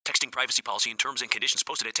Texting privacy policy and terms and conditions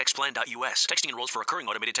posted at textplan.us. Texting enrolls for recurring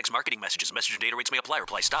automated text marketing messages. Message and data rates may apply.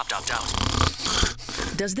 Reply stop, opt out.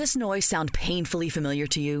 Does this noise sound painfully familiar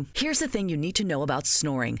to you? Here's the thing you need to know about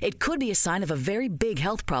snoring. It could be a sign of a very big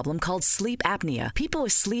health problem called sleep apnea. People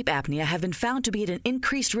with sleep apnea have been found to be at an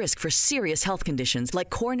increased risk for serious health conditions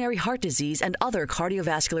like coronary heart disease and other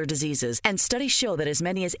cardiovascular diseases. And studies show that as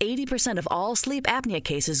many as 80% of all sleep apnea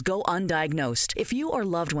cases go undiagnosed. If you or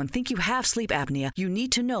loved one think you have sleep apnea, you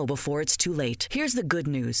need to know before it's too late. Here's the good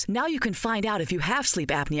news. Now you can find out if you have sleep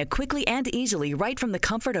apnea quickly and easily right from the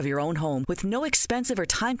comfort of your own home with no expensive or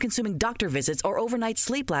time-consuming doctor visits or overnight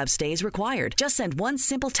sleep lab stays required. Just send one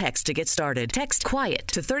simple text to get started. Text QUIET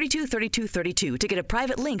to 323232 to get a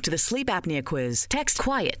private link to the sleep apnea quiz. Text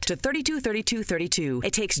QUIET to 323232.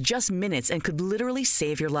 It takes just minutes and could literally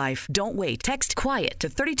save your life. Don't wait. Text QUIET to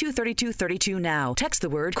 323232 now. Text the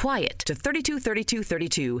word QUIET to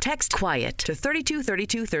 323232. Text QUIET to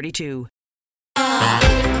 323232.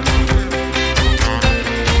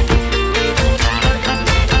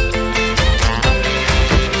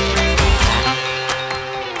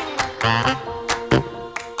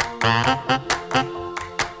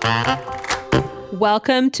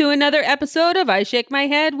 Welcome to another episode of I Shake My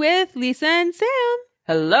Head with Lisa and Sam.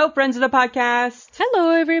 Hello, friends of the podcast.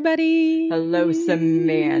 Hello, everybody. Hello,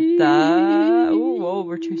 Samantha. Oh,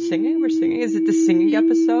 we're singing. We're singing. Is it the singing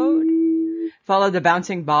episode? Follow the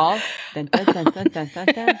bouncing ball. Dun, dun, dun, dun, dun, dun,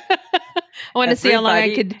 dun. I want to see how long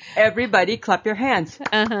I could. Everybody, clap your hands.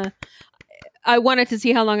 I wanted to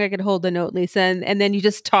see how long I could hold the note, Lisa, and then you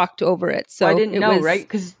just talked over it. So I didn't know, right?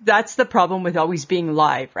 Because that's the problem with always being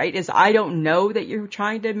live, right? Is I don't know that you're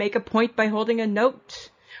trying to make a point by holding a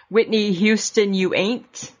note. Whitney Houston, you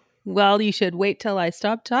ain't. Well, you should wait till I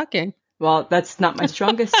stop talking. Well, that's not my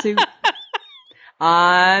strongest suit.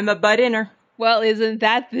 I'm a butt-inner. Well, isn't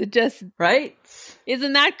that just... Right?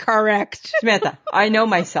 Isn't that correct? Samantha, I know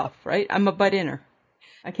myself, right? I'm a butt-inner.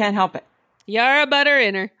 I can't help it. You're a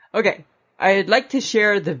butter-inner. Okay. I'd like to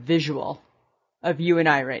share the visual of you and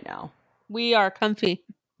I right now. We are comfy.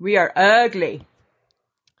 We are ugly.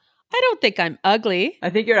 I don't think I'm ugly. I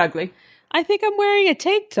think you're ugly. I think I'm wearing a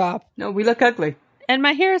tank top. No, we look ugly. And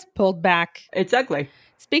my hair is pulled back. It's ugly.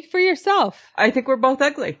 Speak for yourself. I think we're both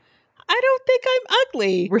ugly. I don't think I'm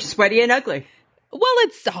ugly. We're sweaty and ugly. Well,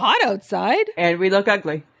 it's hot outside. And we look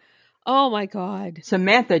ugly. Oh my God.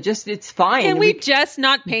 Samantha, it's fine. Can we just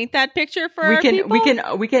not paint that picture for our people?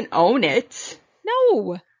 We can own it.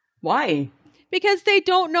 No. Why? Because they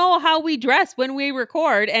don't know how we dress when we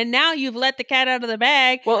record, and now you've let the cat out of the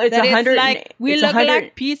bag. Well, it's 100. Like we look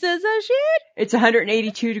like pieces of shit. It's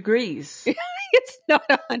 182 degrees. It's not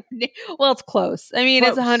 100. Well, it's close. I mean,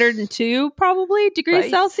 close. It's 102 probably degrees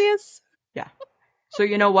Celsius. Yeah. So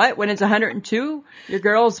you know what? When it's 102, your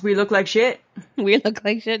girls, we look like shit. We look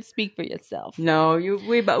like shit. Speak for yourself. No,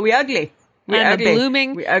 we ugly.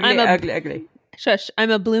 Ugly. Shush!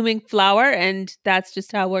 I'm a blooming flower, and that's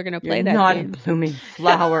just how we're gonna play You're that not game. a blooming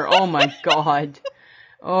flower. Oh my God.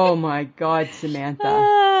 Oh my God,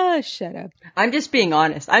 Samantha. Shut up. I'm just being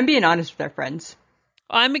honest. I'm being honest with our friends.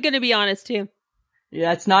 I'm gonna be honest too.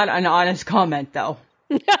 Yeah, that's not an honest comment, though.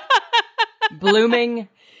 Blooming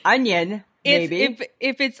onion. Maybe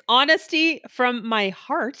if it's honesty from my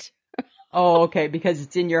heart. Oh, okay, because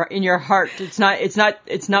it's in your heart. It's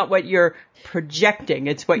not what you're projecting.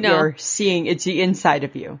 It's what you're seeing. It's the inside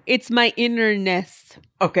of you. It's my innerness.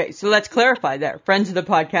 Okay, so let's clarify that. Friends of the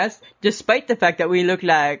podcast, despite the fact that we look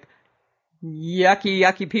like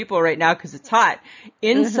yucky people right now because it's hot,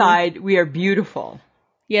 inside we are beautiful.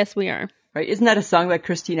 Yes, we are. Right? Isn't that a song by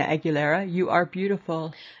Christina Aguilera? You are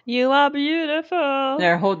beautiful. You are beautiful.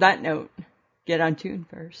 There, hold that note. Get on tune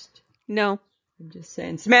first. No. I'm just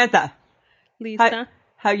saying. Samantha. Lisa.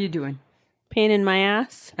 How you doing? Pain in my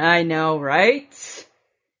ass. I know, right?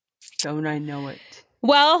 Don't I know it?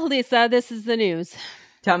 Well, Lisa, this is the news.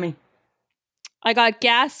 Tell me. I got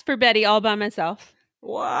gas for Betty all by myself.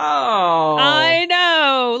 Wow. I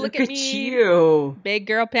know. Look at me. You. Big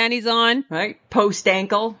girl panties on. Right? Post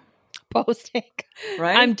ankle. Right?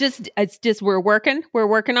 We're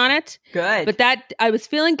working on it. Good. But I was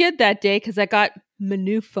feeling good that day because I got my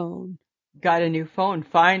new phone. Got a new phone,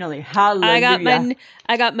 finally. Hallelujah.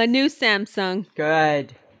 I got my new Samsung.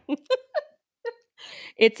 Good.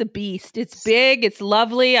 It's a beast. It's big. It's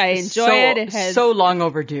lovely. I enjoy it. It has so long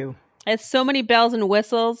overdue. It has so many bells and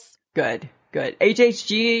whistles. Good.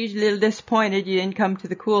 HHG, a little disappointed you didn't come to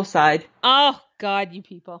the cool side. Oh, God, you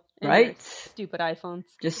people. Right? Stupid iPhones.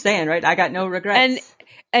 Just saying, right? I got no regrets.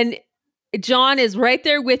 And John is right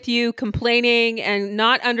there with you, complaining and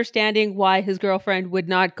not understanding why his girlfriend would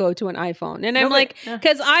not go to an iPhone. And I'm like,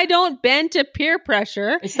 because I don't bend to peer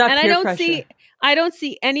pressure. It's not and peer pressure. I don't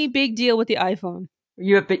see any big deal with the iPhone.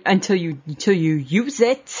 You have been, until you use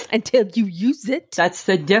it. Until you use it. That's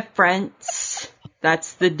the difference.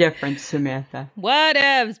 That's the difference, Samantha.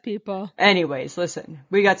 Whatevs, people. Anyways, listen,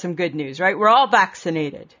 we got some good news, right? We're all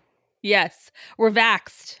vaccinated. Yes, we're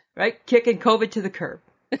vaxxed. Right? Kicking COVID to the curb.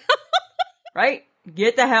 Right?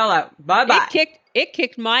 Get the hell out. Bye-bye. It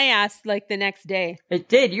kicked my ass like the next day. It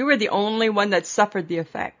did. You were the only one that suffered the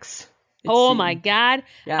effects. My God.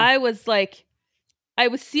 Yeah. I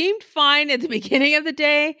was seemed fine at the beginning of the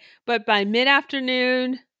day, but by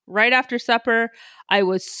mid-afternoon, right after supper, I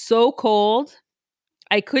was so cold.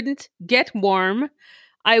 I couldn't get warm.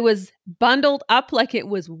 I was bundled up like it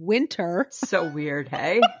was winter. So weird,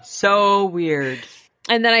 hey? So weird.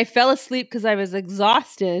 And then I fell asleep because I was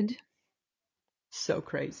exhausted. So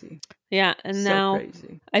crazy. Yeah, and now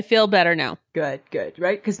crazy. I feel better now. Good,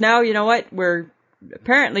 right? Because now, you know what? We're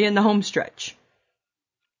apparently in the home stretch.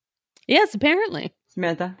 Yes, apparently.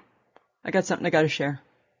 Samantha, I got something I got to share.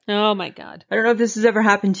 Oh, my God. I don't know if this has ever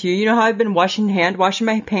happened to you. You know how I've been washing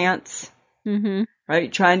my pants? Mm-hmm.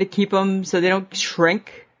 Right? Trying to keep them so they don't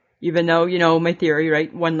shrink, even though, you know, my theory,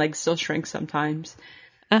 right? One leg still shrinks sometimes.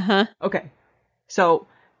 Uh-huh. Okay. So,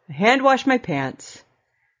 I hand wash my pants.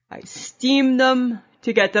 I steam them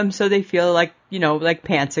to get them so they feel like, you know, like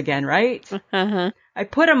pants again, right? Uh-huh. I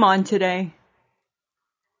put them on today.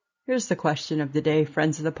 Here's the question of the day,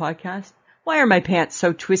 friends of the podcast. Why are my pants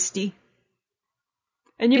so twisty?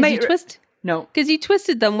 And you twist? No. Because you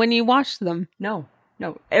twisted them when you washed them. No.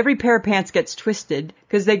 Every pair of pants gets twisted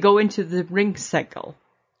because they go into the ring cycle.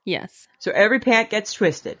 Yes. So every pant gets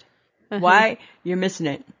twisted. Uh-huh. Why? You're missing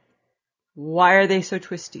it. Why are they so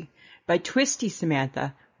twisty? By twisty,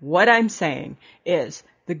 Samantha, what I'm saying is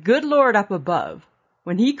the good Lord up above,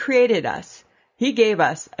 when he created us, he gave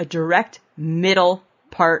us a direct middle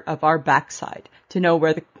part of our backside to know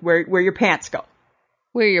where your pants go.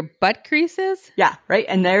 Where your butt crease is? Yeah, right.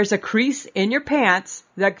 And there's a crease in your pants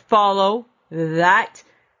that follow that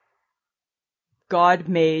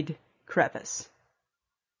God-made crevice.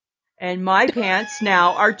 And my pants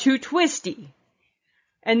now are too twisty.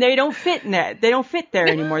 And they don't fit in that. They don't fit there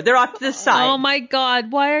anymore. They're off to the side. Oh my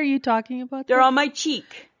God. Why are you talking about They're this? on my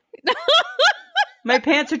cheek. My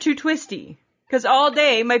pants are too twisty. Because all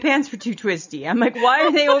day, my pants were too twisty. I'm like, why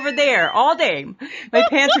are they over there? All day, my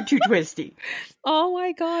pants are too twisty. Oh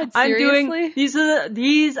my God, seriously?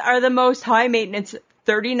 These are the most high maintenance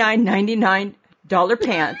 $39.99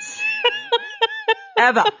 pants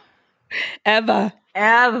ever.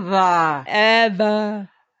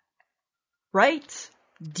 Right?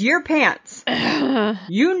 Dear pants,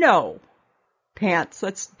 you know, pants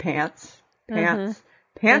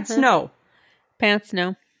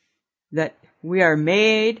know that we are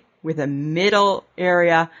made with a middle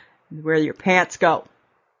area where your pants go.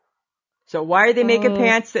 So why are they making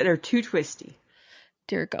pants that are too twisty?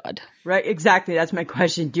 Dear God. Right, exactly. That's my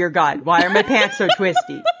question. Dear God, why are my pants so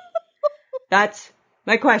twisty? That's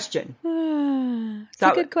my question. It's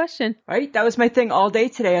a good question. Right? That was my thing all day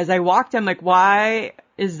today. As I walked, I'm like, why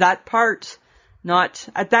is that part not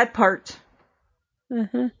at that part?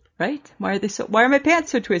 Mm-hmm. Right? Why are my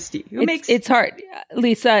pants so twisty? It's hard,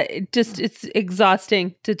 Lisa. It's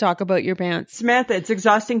exhausting to talk about your pants. Samantha, it's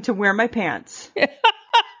exhausting to wear my pants.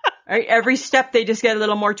 Right? Every step they just get a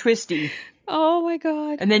little more twisty. Oh my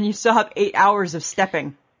God. And then you still have 8 hours of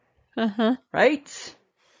stepping. Uh-huh. Right?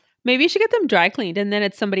 Maybe you should get them dry cleaned and then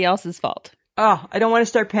it's somebody else's fault. Oh, I don't want to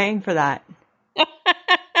start paying for that.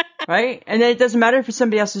 Right? And then it doesn't matter if it's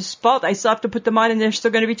somebody else's fault. I still have to put them on and they're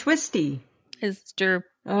still going to be twisty. It's true.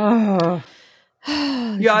 Oh.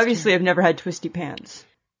 You obviously have never had twisty pants.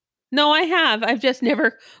 No, I have. I've just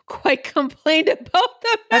never quite complained about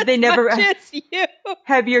them as much as you.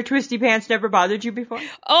 Have your twisty pants never bothered you before?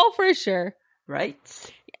 Oh, for sure. Right?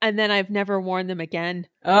 And then I've never worn them again.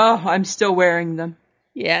 Oh, I'm still wearing them.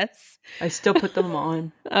 Yes. I still put them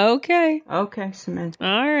on. Okay, Samantha.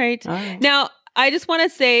 All right. Now, I just want to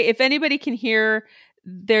say, if anybody can hear,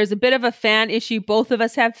 there's a bit of a fan issue. Both of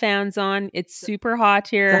us have fans on. It's super hot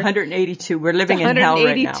here. It's 182. We're living in hell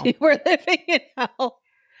right now. We're living in hell.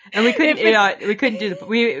 And we couldn't do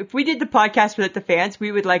if we did the podcast without the fans,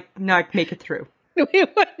 we would not make it through. We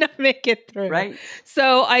would not make it through. Right.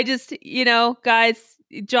 So I just, guys,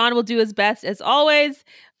 John will do his best as always,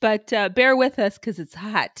 but bear with us because it's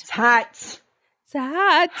hot. It's hot. It's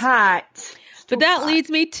hot. Hot. But that leads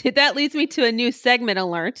me to a new segment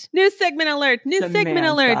alert. New segment alert. New segment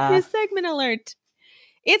alert. New segment alert.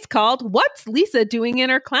 It's called What's Lisa Doing in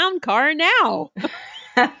Her Clown Car Now?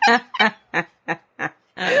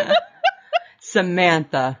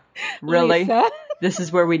 Samantha, really? Lisa? This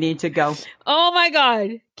is where we need to go. Oh my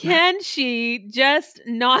God. Can she just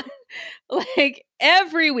not, like,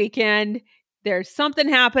 every weekend, there's something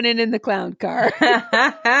happening in the clown car.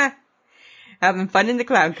 Having fun in the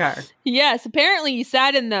clown car. Yes, apparently you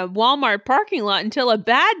sat in the Walmart parking lot until a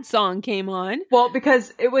bad song came on. Well,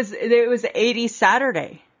 because it was 80s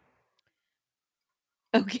Saturday.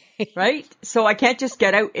 Okay. Right? So I can't just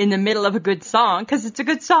get out in the middle of a good song because it's a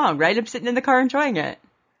good song, right? I'm sitting in the car enjoying it.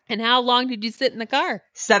 And how long did you sit in the car?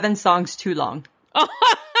 7 songs too long.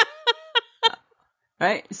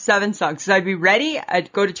 Right? 7 songs. So I'd be ready.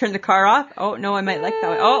 I'd go to turn the car off. Oh, no, I might like that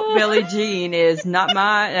one. Oh, Billie Jean is not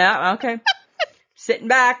my... Yeah, okay. Sitting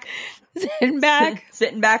back. Sitting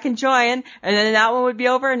back, enjoying. And then that one would be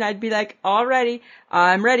over and I'd be like, all ready.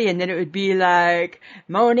 I'm ready. And then it would be like,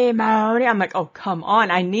 Moni. I'm like, oh, come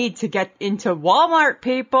on. I need to get into Walmart,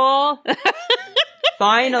 people.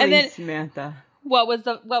 Finally, and then, Samantha. What was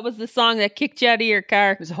the song that kicked you out of your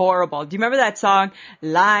car? It was horrible. Do you remember that song,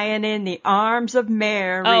 Lying in the Arms of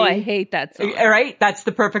Mary? Oh, I hate that song. Right? That's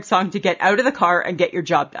the perfect song to get out of the car and get your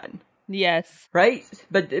job done. Yes. Right?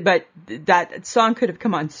 But that song could have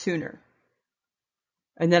come on sooner.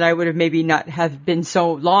 And then I would have maybe not have been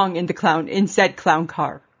so long in said clown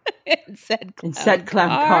car. in said clown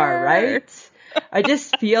car, right? I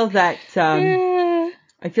just feel that,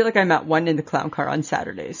 I feel like I'm at one in the clown car on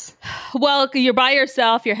Saturdays. Well, you're by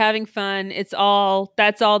yourself. You're having fun. That's all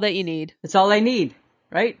that you need. That's all I need,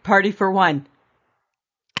 right? Party for one.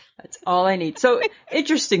 That's all I need. So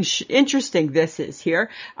interesting this is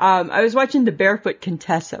here. I was watching the Barefoot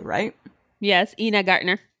Contessa, right? Yes, Ina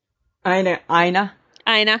Gartner. Ina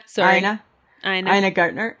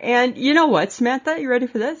Gartner. And you know what, Samantha? You ready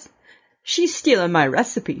for this? She's stealing my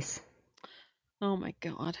recipes. Oh my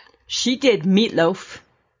God. She did meatloaf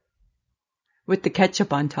with the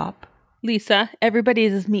ketchup on top. Lisa, everybody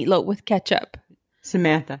is meatloaf with ketchup.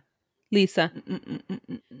 Samantha. Lisa.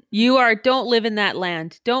 Don't live in that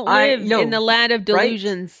land. Don't live in the land of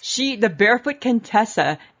delusions. Right? The Barefoot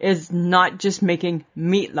Contessa is not just making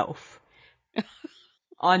meatloaf.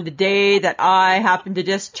 On the day that I happened to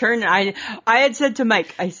just turn, I had said to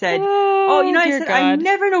Mike, I said, I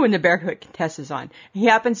never know when the Barefoot Contessa's on. He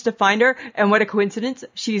happens to find her, and what a coincidence,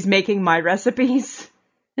 she's making my recipes.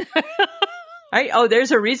 Right? Oh,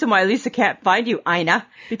 there's a reason why Lisa can't find you, Ina,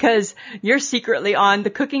 because you're secretly on the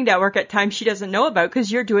Cooking Network at times she doesn't know about because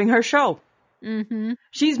you're doing her show. Mm-hmm.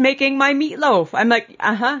 She's making my meatloaf. I'm like, you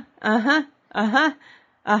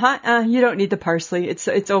don't need the parsley.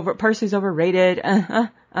 It's over. Parsley's overrated.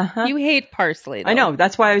 You hate parsley, though. I know.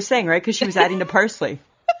 That's why I was saying, right? Because she was adding the parsley.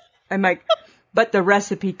 I'm like, but the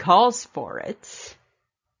recipe calls for it.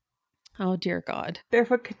 Oh, dear God.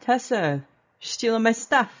 Barefoot Contessa. She's stealing my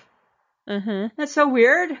stuff. Uh-huh. That's so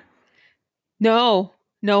weird. No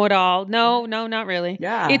at all. No, not really.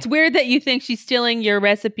 Yeah. It's weird that you think she's stealing your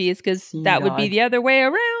recipes because that would be the other way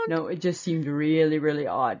around. No, it just seemed really, really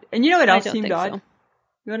odd. And you know what else seemed odd? So.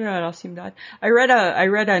 You want to know what else seemed odd? I read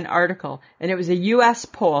an article, and it was a U.S.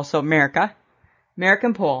 poll, so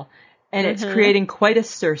American poll, and it's creating quite a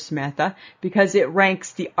stir, Samantha, because it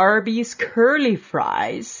ranks the Arby's curly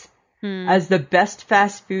fries as the best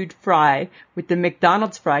fast food fry, with the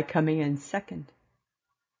McDonald's fry coming in second.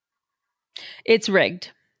 It's rigged.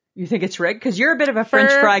 You think it's rigged? Because you're a bit of a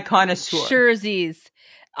French fry connoisseur. Surezies.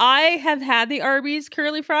 I have had the Arby's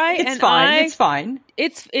curly fry. It's fine.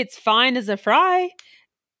 It's fine as a fry.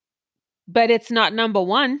 But it's not number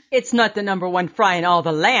one. It's not the number one fry in all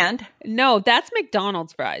the land. No, that's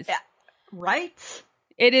McDonald's fries. Yeah. Right?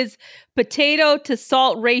 It is potato to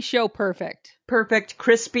salt ratio perfect. Perfect.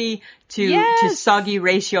 Crispy to soggy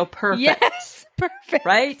ratio perfect. Yes, perfect.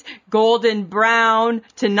 Right? Golden brown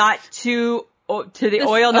to the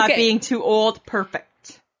oil not being too old.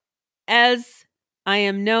 Perfect. As I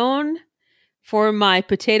am known for my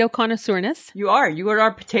potato connoisseurness. You are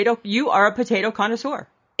a potato connoisseur.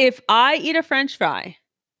 If I eat a French fry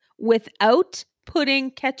without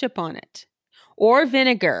putting ketchup on it or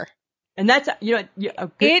vinegar, and that's a good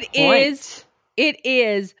point. It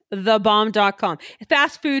is thebomb.com.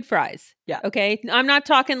 Fast food fries. Yeah. Okay. I'm not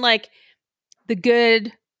talking like the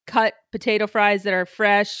good cut potato fries that are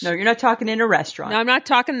fresh. No, you're not talking in a restaurant. No, I'm not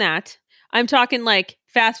talking that. I'm talking like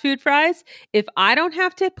fast food fries. If I don't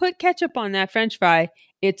have to put ketchup on that French fry,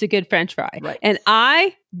 it's a good French fry. Right. And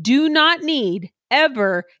I do not need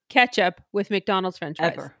ever ketchup with McDonald's French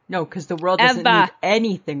fries. Ever. No, because the world doesn't need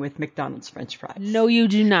anything with McDonald's French fries. No, you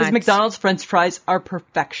do not. Because McDonald's French fries are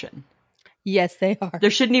perfection. Yes, they are. There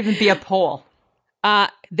shouldn't even be a poll.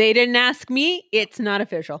 They didn't ask me. It's not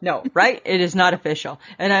official. No, right? It is not official.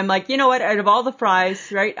 And I'm like, you know what? Out of all the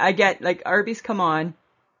fries, right? I get like Arby's, come on.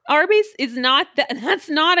 Arby's is not that's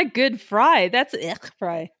not a good fry. That's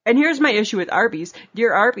fry. And here's my issue with Arby's.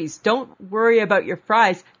 Dear Arby's, don't worry about your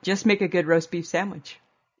fries. Just make a good roast beef sandwich.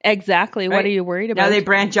 Exactly. Right? What are you worried about? Now they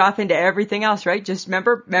branch off into everything else, right? Just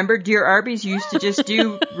remember, dear Arby's used to just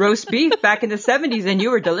do roast beef back in the 70s and you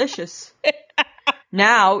were delicious.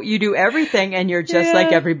 Now you do everything and you're just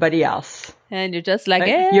like everybody else. And you're just like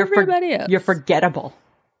everybody else. You're forgettable.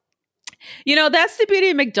 You know, that's the beauty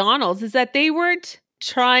of McDonald's is that they weren't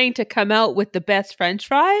trying to come out with the best French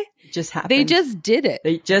fry. It just happened. They just did it.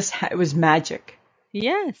 It was magic.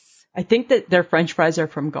 Yes. I think that their French fries are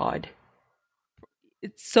from God.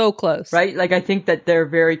 It's so close. Right? Like, I think that they're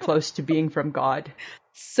very close to being from God.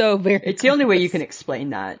 So very It's the only way you can explain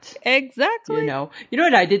that. Exactly. You know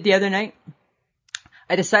what I did the other night?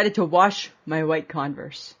 I decided to wash my white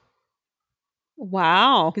Converse.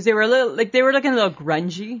 Wow. Because they were looking a little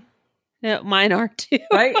grungy. Yeah, mine are too.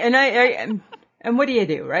 Right? And what do you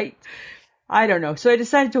do, right? I don't know. So I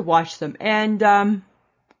decided to wash them. And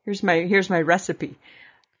here's my recipe.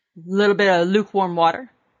 A little bit of lukewarm water.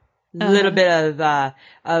 A little bit of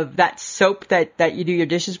that soap that you do your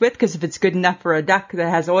dishes with, because if it's good enough for a duck that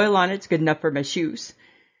has oil on it, it's good enough for my shoes.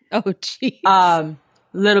 Oh, jeez. A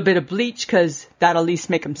little bit of bleach, because that'll at least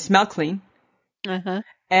make them smell clean.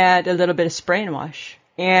 And a little bit of spray and wash.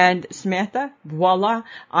 And Samantha, voila,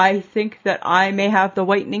 I think that I may have the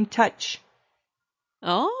whitening touch.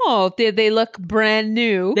 Oh, they look brand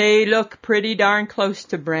new. They look pretty darn close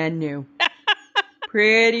to brand new.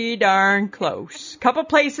 Pretty darn close. Couple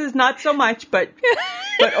places, not so much, but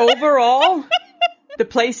overall, the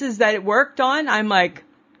places that it worked on, I'm like,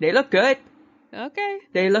 they look good. Okay.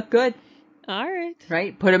 They look good. All right.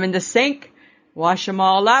 Right? Put them in the sink, wash them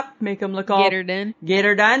all up, make them look all... Get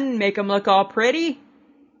her done, make them look all pretty.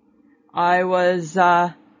 I was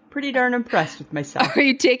pretty darn impressed with myself. Are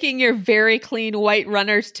you taking your very clean white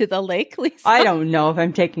runners to the lake, Lisa? I don't know if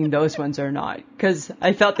I'm taking those ones or not, because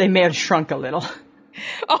I felt they may have shrunk a little.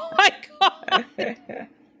 Oh my God.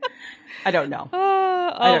 I don't know.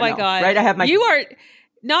 Oh my God. Right?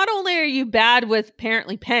 Not only are you bad with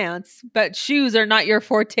apparently pants, but shoes are not your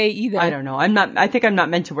forte either. I don't know. I think I'm not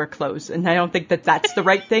meant to wear clothes, and I don't think that that's the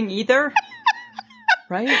right thing either.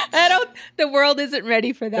 Right? The world isn't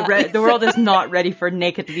ready for that. The world is not ready for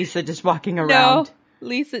naked Lisa just walking around. No,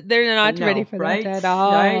 Lisa, they're not ready for right? that at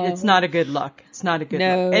all. Right? It's not a good look. It's not a good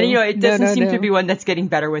look. And it doesn't seem to be one that's getting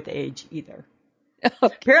better with age either.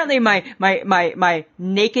 Okay. Apparently my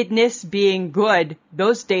nakedness being good,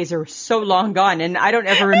 those days are so long gone, and I don't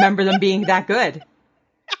ever remember them being that good.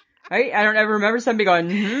 Right? I don't ever remember somebody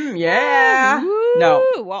going, yeah. Woo, no.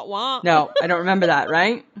 Wah, wah. No, I don't remember that,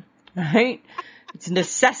 right? Right? It's a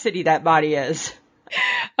necessity, that body is.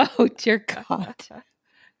 Oh, dear God.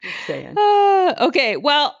 Just saying. Okay,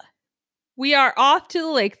 well, we are off to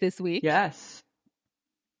the lake this week. Yes.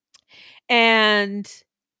 And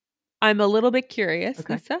I'm a little bit curious,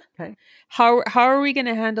 okay. Lisa. Okay. How are we going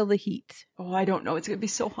to handle the heat? Oh, I don't know. It's going to be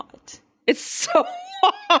so hot. It's so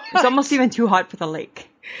hot. It's almost even too hot for the lake.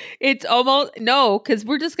 It's almost, no, because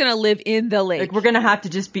we're just going to live in the lake. Like, we're going to have to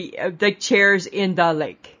just be like chairs in the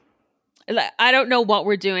lake. I don't know what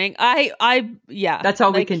we're doing. Yeah. That's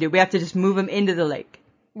all we can do. We have to just move them into the lake.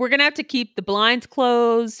 We're going to have to keep the blinds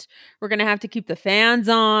closed. We're going to have to keep the fans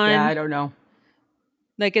on. Yeah, I don't know.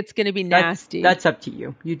 Like, it's going to be nasty. That's up to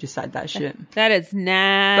you. You decide that shit. That is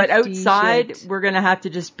nasty. But outside, shit. We're going to have to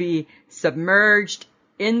just be submerged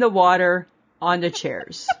in the water on the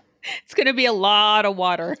chairs. It's going to be a lot of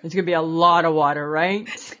water. It's going to be a lot of water, right?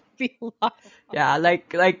 It's going to be a lot of water. Yeah,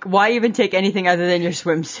 like why even take anything other than your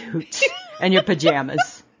swimsuit and your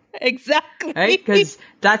pajamas? Exactly. Right? Because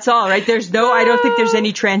that's all, right? I don't think there's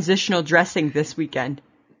any transitional dressing this weekend.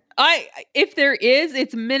 If there is,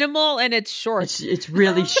 it's minimal and it's short. It's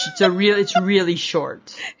really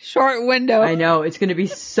short. Short window. I know. It's going to be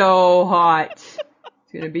so hot.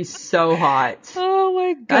 It's going to be so hot. Oh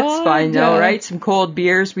my God. That's fine though, right? Some cold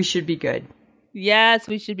beers. We should be good. Yes,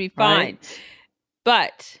 we should be fine. Right?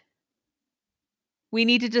 But we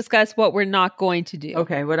need to discuss what we're not going to do.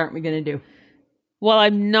 Okay, what aren't we going to do? Well,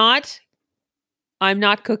 I'm not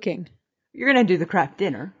cooking. You're going to do the craft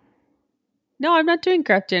dinner. No, I'm not doing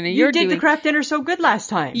craft dinner. You did the craft dinner so good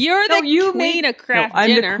last time. You're the queen of craft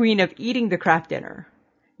dinner. I'm the queen of eating the craft dinner.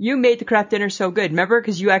 You made the craft dinner so good. Remember?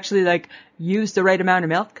 Because you actually used the right amount of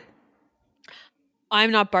milk.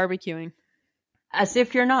 I'm not barbecuing. As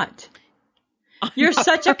if you're not. You're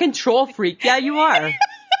such a control freak. Yeah, you are.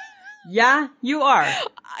 Yeah, you are.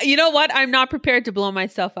 You know what? I'm not prepared to blow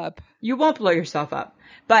myself up. You won't blow yourself up.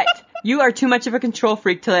 But you are too much of a control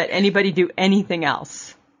freak to let anybody do anything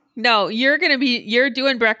else. No, you're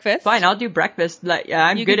doing breakfast. Fine, I'll do breakfast.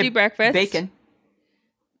 I'm you good can at do breakfast. Bacon.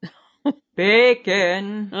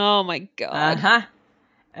 Bacon. Oh my God. Uh-huh.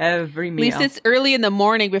 Every meal. At least it's early in the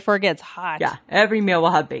morning before it gets hot. Yeah, every meal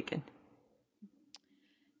will have bacon.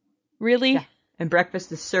 Really? Yeah. And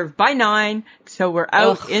breakfast is served by 9, so we're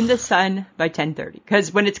out in the sun by 10:30.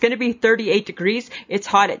 Because when it's going to be 38 degrees, it's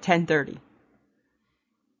hot at 10:30.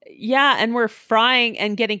 Yeah, and we're frying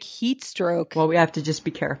and getting heat stroke. Well, we have to just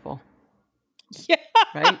be careful. Yeah.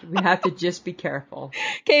 Right? We have to just be careful.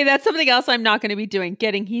 Okay, that's something else I'm not going to be doing,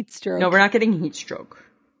 getting heat stroke. No, we're not getting heat stroke.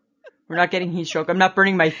 We're not getting heat stroke. I'm not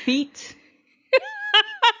burning my feet.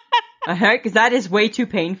 Because that is way too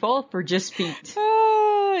painful for just feet.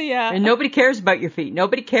 Oh, yeah. And nobody cares about your feet.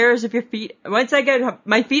 Nobody cares if your feet... Once I get...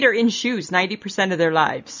 My feet are in shoes 90% of their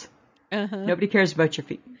lives. Nobody cares about your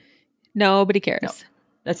feet. Nobody cares. No.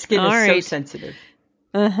 That skin is so sensitive.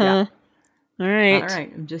 Yeah. All right. All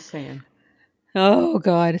right. I'm just saying. Oh,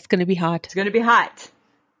 God. It's going to be hot. It's going to be hot.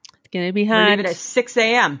 It's going to be hot. We're leaving at 6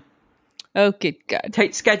 a.m. Oh, good God.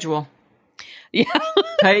 Tight schedule. Yeah.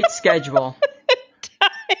 Tight schedule.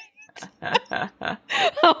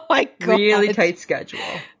 Oh, my God. Really tight schedule.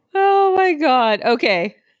 Oh, my God.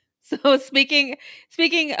 Okay. So speaking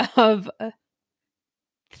of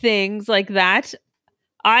things like that,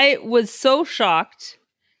 I was so shocked.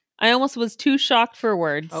 I almost was too shocked for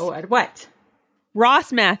words. Oh, at what?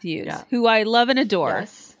 Ross Matthews, who I love and adore,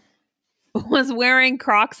 was wearing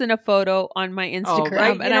Crocs in a photo on my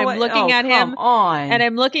Instagram. Right. And I'm looking at him and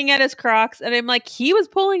I'm looking at his Crocs and I'm like, he was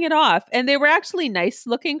pulling it off. And they were actually nice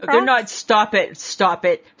looking Crocs. They're not, stop it.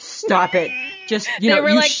 Just,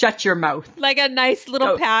 you shut your mouth. Like a nice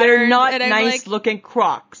little pattern. They're not nice looking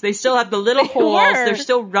Crocs. They still have the little holes. They're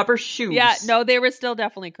still rubber shoes. Yeah, no, they were still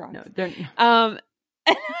definitely Crocs. No, they're...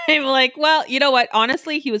 And I'm like, well, you know what?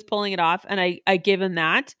 Honestly, he was pulling it off and I give him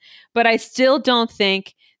that. But I still don't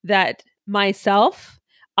think that myself,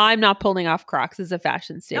 I'm not pulling off Crocs as a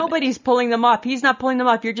fashion statement. Nobody's pulling them off. He's not pulling them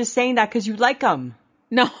off. You're just saying that because you like them.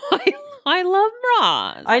 No, I love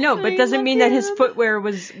Ross. I know, but doesn't mean that his footwear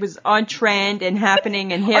was on trend and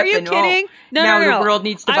happening and hip. Are you kidding? No. The world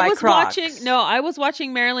needs to buy Crocs. I was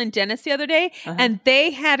watching Marilyn Dennis the other day, and they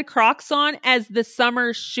had Crocs on as the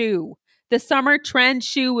summer shoe. The summer trend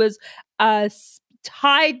shoe was a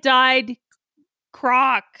tie-dyed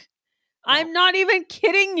Croc. I'm not even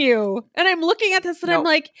kidding you. And I'm looking at this and I'm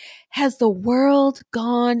like, has the world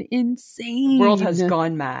gone insane? The world has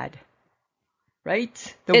gone mad.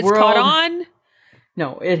 Right? It's caught on?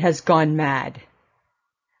 No, it has gone mad.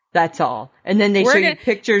 That's all. And then they show you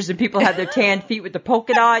pictures and people have their tan feet with the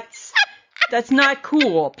polka dots. That's not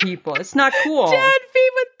cool, people. It's not cool. Tan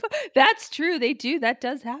feet with... That's true. They do. That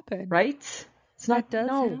does happen. Right? It's not... That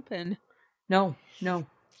does happen. No.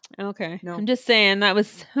 Okay. No. I'm just saying that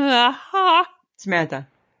was... Samantha,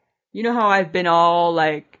 you know how I've been all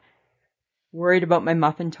worried about my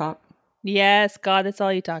muffin top? Yes, God, that's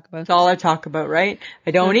all you talk about. That's all I talk about, right?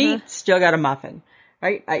 I don't eat, still got a muffin.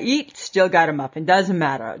 Right? I eat, still got a muffin. Doesn't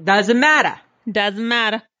matter.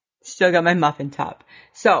 Still got my muffin top.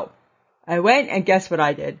 So, I went and guess what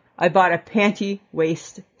I did? I bought a panty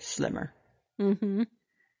waist slimmer. Mm-hmm.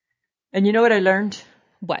 And you know what I learned?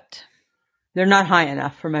 What? They're not high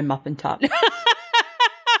enough for my muffin top.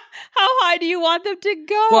 How high do you want them to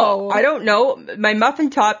go? Well, I don't know. My muffin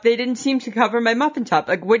top, they didn't seem to cover my muffin top.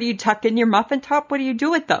 Like, what do you tuck in your muffin top? What do you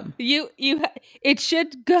do with them? It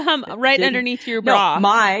should come right underneath your bra. No,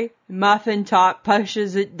 my muffin top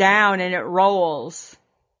pushes it down and it rolls.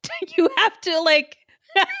 You have to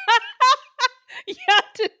you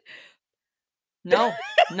have to.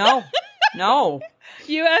 No.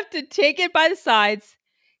 You have to take it by the sides.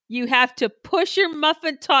 You have to push your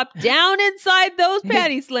muffin top down inside those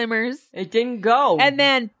panty slimmers. It didn't go. And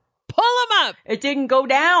then pull them up. It didn't go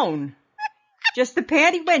down. Just the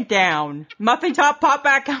panty went down. Muffin top popped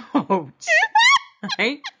back out.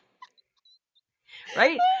 Right?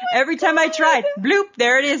 Right? Every time I tried, bloop,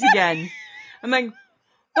 there it is again. I'm like,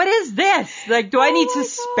 what is this? Do I need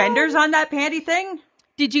suspenders on that panty thing?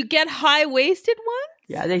 Did you get high-waisted ones?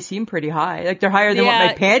 Yeah, they seem pretty high. They're higher than what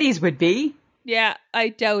my panties would be. Yeah, I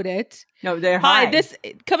doubt it. No, they're high. This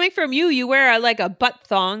coming from you wear a butt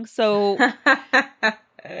thong, so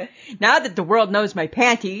now that the world knows my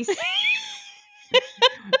panties.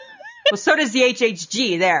 Well, so does the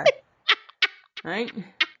HHG there. Right?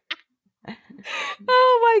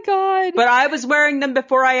 Oh my God. But I was wearing them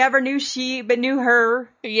before I ever knew knew her.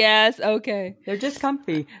 Yes, okay. They're just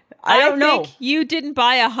comfy. I don't know. You didn't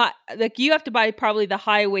buy you have to buy probably the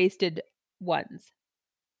high-waisted ones.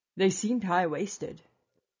 They seemed high-waisted.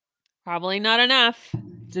 Probably not enough.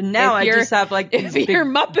 So now I just have like these if your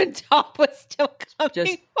muffin top was still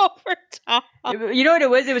coming over top. You know what it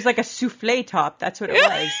was? It was like a souffle top. That's what it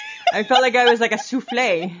was. I felt like I was like a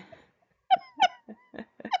souffle.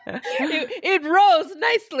 It rose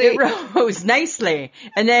nicely. It rose nicely.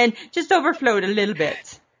 And then just overflowed a little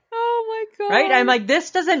bit. Oh my God. Right? I'm like,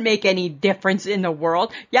 this doesn't make any difference in the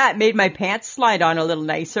world. Yeah, it made my pants slide on a little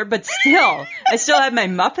nicer, but still, I still have my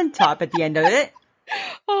muffin top at the end of it.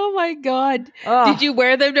 Oh my God. Did you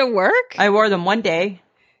wear them to work? I wore them one day.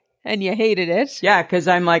 And you hated it? Yeah, because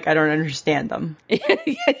I'm like, I don't understand them.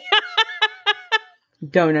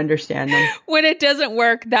 Don't understand them. When it doesn't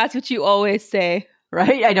work, that's what you always say.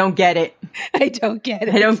 Right? I don't get it. I don't get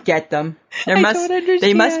it. I don't get them. don't understand.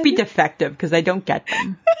 They must be defective because I don't get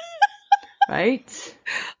them. Right?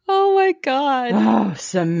 Oh my God. Oh,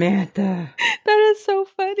 Samantha. That is so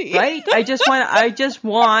funny. Right? I just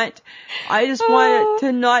want it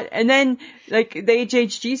to not, and then like the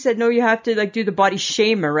HHG said, no, you have to like do the body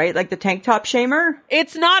shamer, right? Like the tank top shamer.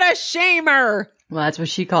 It's not a shamer. Well, that's what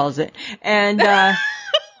she calls it. And,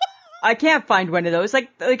 I can't find one of those. Like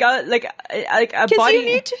a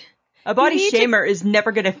body, a body shamer is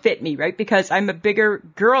never going to fit me, right? Because I'm a bigger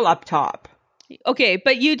girl up top. Okay,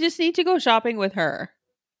 but you just need to go shopping with her.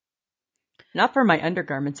 Not for my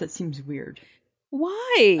undergarments. That seems weird.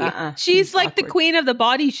 Why? She's like awkward. The queen of the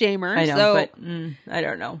body shamer. I know, but I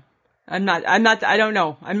don't know. I don't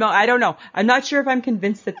know. I don't know. I'm not sure if I'm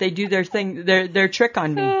convinced that they do their thing, their trick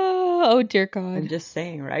on me. Oh, dear God. I'm just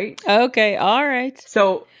saying, right? Okay, all right.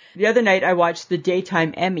 So the other night I watched the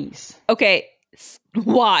Daytime Emmys. Okay,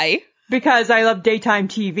 why? Because I love daytime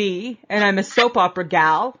TV and I'm a soap opera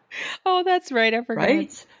gal. Oh, that's right. I forgot.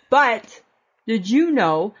 Right? But did you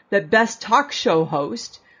know that Best Talk Show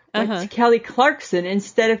host went to Kelly Clarkson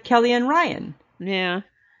instead of Kelly and Ryan? Yeah.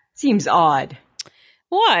 Seems odd.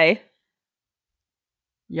 Why?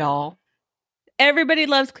 Y'all. Everybody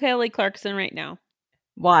loves Kelly Clarkson right now.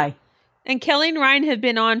 Why? And Kelly and Ryan have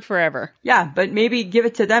been on forever. Yeah, but maybe give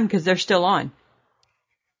it to them because they're still on.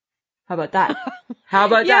 How about that? How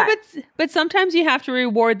about that? But sometimes you have to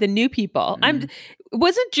reward the new people.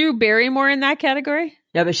 Wasn't Drew Barrymore in that category?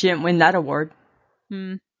 Yeah, but she didn't win that award.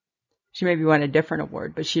 She maybe won a different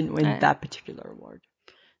award, but she didn't win that particular award.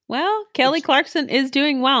 Well, Kelly Clarkson is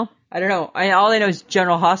doing well. I don't know. All I know is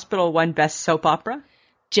General Hospital won Best Soap Opera.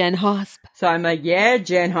 Jen Hosp. So I'm like, yeah,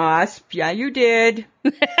 Jen Hosp. Yeah, you did.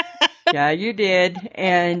 Yeah, you did.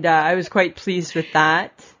 And I was quite pleased with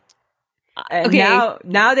that. Okay.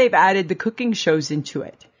 Now they've added the cooking shows into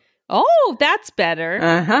it. Oh, that's better.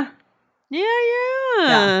 Uh-huh.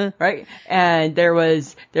 Yeah. Right. And there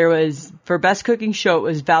was for Best Cooking Show, it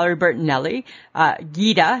was Valerie Bertinelli,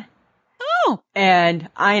 Gita. Oh. And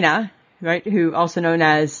Ina, right, who also known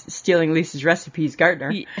as Stealing Lisa's Recipes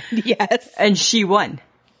Gardner. Yes. And she won.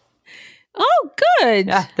 Oh, good.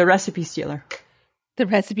 Yeah, the Recipe Stealer. The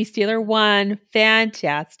Recipe Stealer won.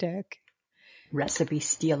 Fantastic. Recipe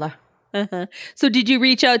Stealer. So did you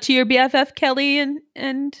reach out to your BFF Kelly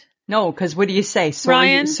and No, because what do you say?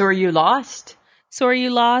 Ryan? Sorry you lost? Sorry you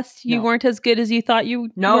lost? You weren't as good as you thought you were?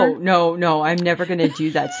 No. I'm never going to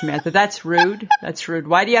do that, Samantha. That's rude. That's rude.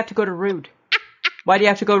 Why do you have to go to rude? Why do you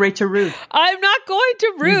have to go right to rude? I'm not going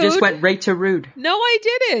to rude. You just went right to rude. No, I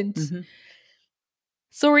didn't.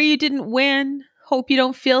 Sorry you didn't win. Hope you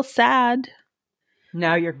don't feel sad.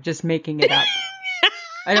 Now you're just making it up.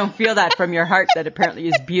 I don't feel that from your heart that apparently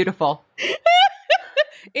is beautiful.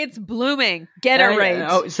 It's blooming. Get it right.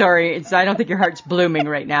 Oh, sorry. I don't think your heart's blooming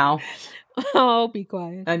right now. Oh, be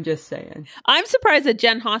quiet. I'm just saying. I'm surprised that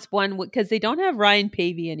Jen Hosp won because they don't have Ryan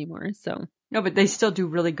Pavey anymore. So no, but they still do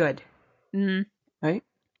really good. Right?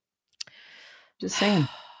 Just saying.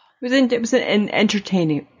 It was an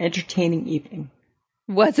entertaining evening.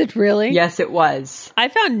 Was it really? Yes, it was. I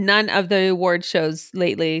found none of the award shows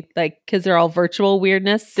lately, because they're all virtual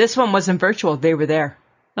weirdness. This one wasn't virtual. They were there.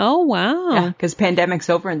 Oh, wow. Yeah, because pandemic's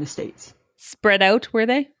over in the States. Spread out, were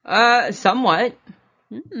they? Somewhat,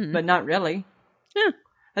 but not really. Yeah.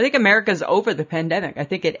 I think America's over the pandemic. I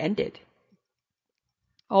think it ended.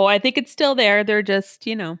 Oh, I think it's still there. They're just,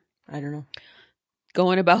 I don't know.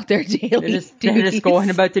 Going about their daily They're just going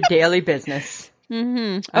about their daily business.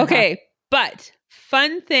 Okay, but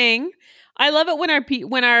fun thing. I love it when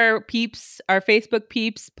our Facebook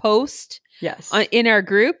peeps post in our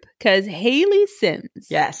group because Haley Sims.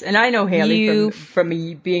 Yes, and I know Haley from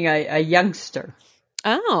being a youngster.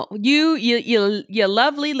 Oh, you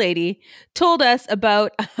lovely lady told us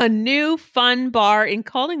about a new fun bar in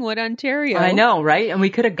Collingwood, Ontario. I know, right? And we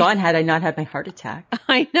could have gone had I not had my heart attack.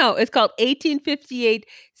 I know. It's called 1858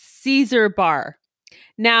 Caesar Bar.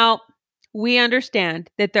 Now, we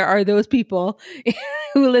understand that there are those people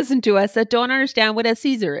who listen to us that don't understand what a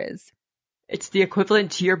Caesar is. It's the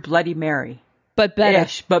equivalent to your Bloody Mary. But better.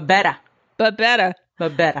 Ish, but better. But better.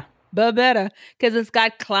 But better. But better. Because it's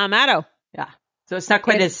got clamato. Yeah. So it's not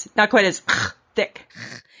quite as thick.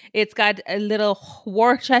 It's got a little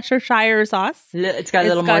Worcestershire sauce. It's got a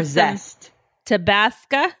little more zest.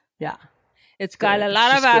 Tabasco. Yeah. It's got a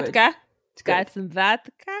lot of vodka. It's got some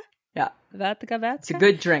vodka. Yeah. Vodka. It's a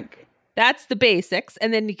good drink. That's the basics.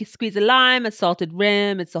 And then you can squeeze a lime, a salted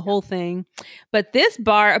rim. It's the whole thing. But this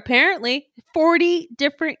bar, apparently, 40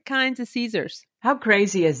 different kinds of Caesars. How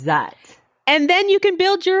crazy is that? And then you can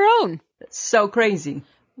build your own. That's so crazy.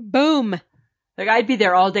 Boom. Like, I'd be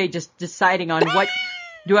there all day just deciding on what,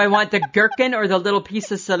 do I want the gherkin or the little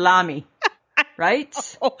piece of salami? Right?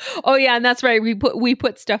 Oh yeah, and that's right. We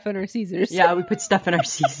put stuff in our Caesars. Yeah, we put stuff in our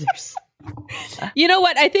Caesars. You know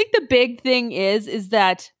what? I think the big thing is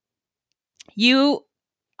that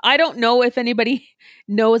I don't know if anybody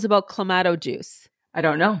knows about clamato juice. I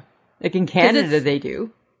don't know. Like in Canada, they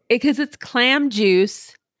do. Because it's clam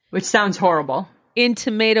juice. Which sounds horrible. In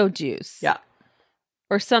tomato juice. Yeah.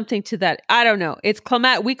 Or something to that. I don't know. It's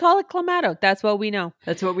clamato. We call it clamato. That's what we know.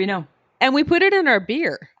 That's what we know. And we put it in our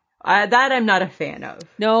beer. That I'm not a fan of.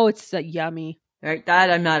 No, it's yummy. Right,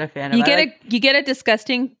 that I'm not a fan of. You get a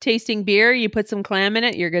disgusting tasting beer, you put some clam in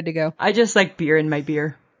it, you're good to go. I just like beer in my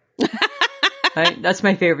beer. Right? That's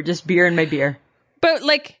my favorite, just beer in my beer. But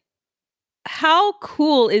like, how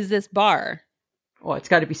cool is this bar? Oh, it's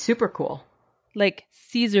got to be super cool. Like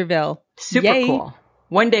Caesarville. Super cool.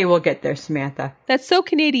 One day we'll get there, Samantha. That's so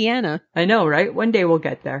Canadiana. I know, right? One day we'll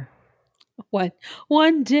get there.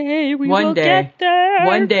 One day we will get there.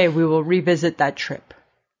 One day we will revisit that trip.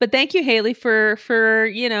 But thank you, Haley, for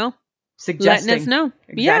suggesting. Letting us know.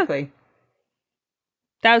 Exactly. Yeah.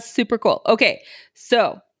 That was super cool. Okay,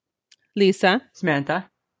 so Lisa, Samantha,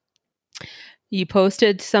 you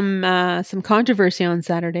posted some controversy on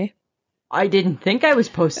Saturday. I didn't think I was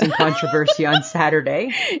posting controversy on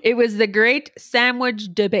Saturday. It was the great sandwich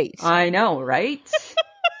debate. I know, right?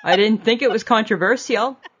 I didn't think it was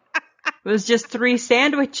controversial. It was just 3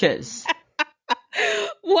 sandwiches.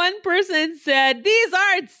 One person said, "These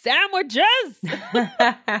aren't sandwiches."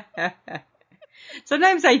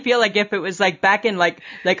 Sometimes I feel like if it was like back in like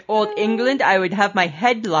old England, I would have my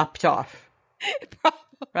head lopped off. Probably.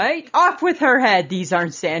 Right? Off with her head. These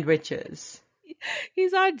aren't sandwiches.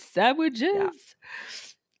 These aren't sandwiches.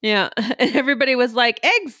 Yeah. And everybody was like,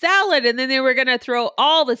 egg salad. And then they were going to throw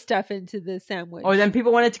all the stuff into the sandwich. Oh, then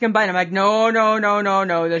people wanted to combine. I'm like, no.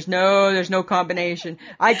 There's no combination.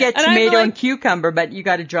 I get tomato and cucumber, but you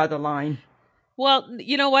got to draw the line. Well,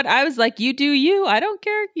 you know what? I was like, you do you. I don't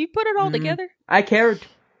care. You put it all together. I cared.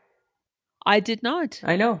 I did not.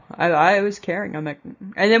 I know. I was caring. I'm like,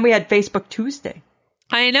 and then we had Facebook Tuesday.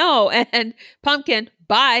 I know. And pumpkin,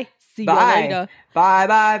 bye. See you later.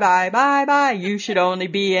 Bye. You should only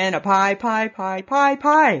be in a pie.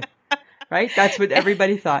 Right? That's what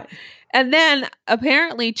everybody thought. And then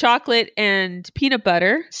apparently chocolate and peanut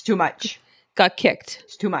butter. It's too much. Got kicked.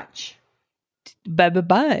 It's too much.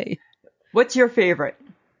 Bye. What's your favorite?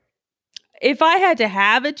 If I had to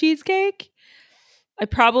have a cheesecake, I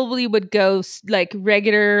probably would go like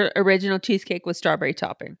regular original cheesecake with strawberry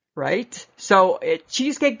topping. Right? So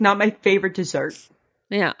cheesecake, not my favorite dessert.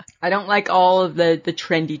 Yeah. I don't like all of the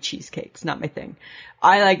trendy cheesecakes. Not my thing.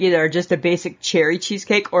 I like either just a basic cherry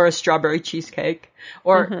cheesecake or a strawberry cheesecake.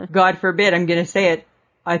 Or, God forbid, I'm going to say it,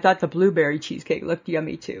 I thought the blueberry cheesecake looked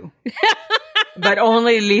yummy too. But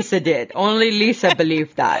only Lisa did. Only Lisa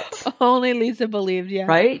believed that. Only Lisa believed, yeah.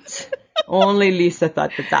 Right? Only Lisa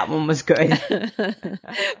thought that one was good.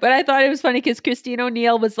 But I thought it was funny because Christine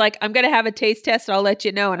O'Neill was like, I'm going to have a taste test. I'll let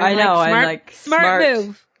you know. And I'm smart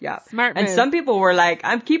move. Yeah. Smart move. And some people were like,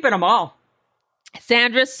 I'm keeping them all.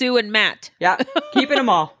 Sandra, Sue, and Matt. Yeah. Keeping them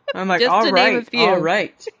all. I'm like, Just all to right. name a few. All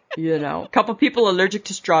right. You know, a couple people allergic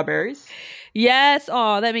to strawberries. Yes.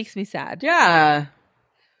 Oh, that makes me sad. Yeah.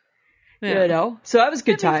 You know, so that was a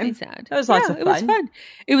good time. Makes me sad. That was lots of fun. It was fun.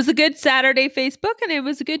 It was a good Saturday Facebook and it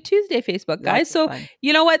was a good Tuesday Facebook, guys. So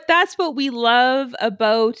you know what? That's what we love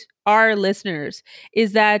about our listeners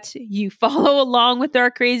is that you follow along with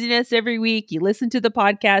our craziness every week. You listen to the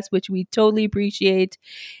podcast, which we totally appreciate.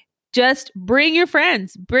 Just bring your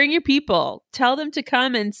friends, bring your people, tell them to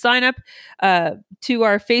come and sign up to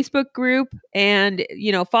our Facebook group and,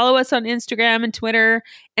 you know, follow us on Instagram and Twitter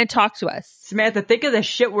and talk to us. Samantha, think of the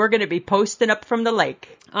shit we're going to be posting up from the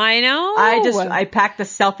lake. I know. I packed the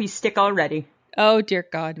selfie stick already. Oh, dear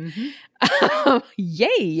God.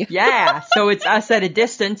 Yay. Yeah. So it's us at a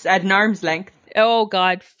distance, at an arm's length, Oh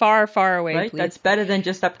God, far, far away, right? please. That's better than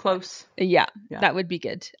just up close. Yeah, that would be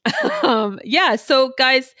good. So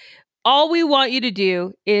guys, all we want you to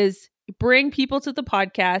do is bring people to the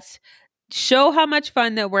podcast, show how much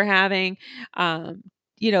fun that we're having. Tell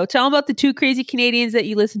them about the 2 crazy Canadians that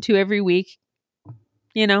you listen to every week.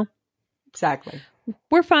 Exactly.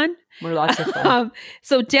 We're fun. We're lots of fun.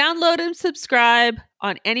 So download and subscribe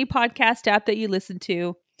on any podcast app that you listen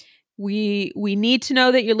to. We need to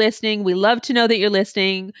know that you're listening. We love to know that you're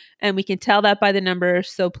listening, and we can tell that by the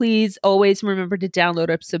numbers. So please always remember to download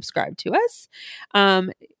or subscribe to us.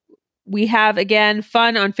 We have, again,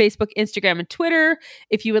 fun on Facebook, Instagram, and Twitter.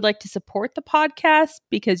 If you would like to support the podcast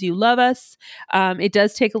because you love us, it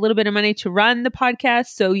does take a little bit of money to run the podcast.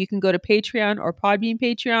 So you can go to Patreon or Podbean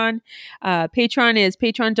Patreon. Patreon is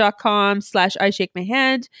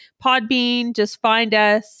patreon.com/IShakeMyHead. Podbean, just find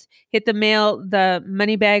us, hit the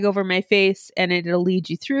money bag over my face, and it'll lead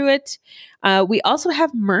you through it. We also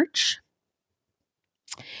have merch.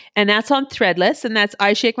 And that's on Threadless, and that's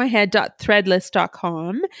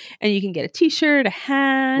ishakemyhead.threadless.com. And you can get a t-shirt, a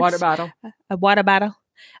hat, water bottle. A water bottle.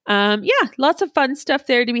 Lots of fun stuff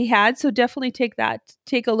there to be had. So definitely take a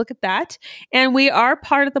look at that. And we are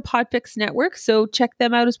part of the Podfix Network, so check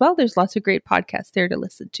them out as well. There's lots of great podcasts there to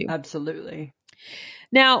listen to. Absolutely.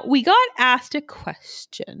 Now, we got asked a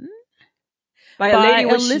question by a lady,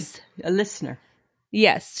 a listener.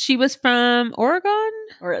 Yes, she was from Oregon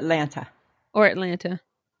or Atlanta. Oh, I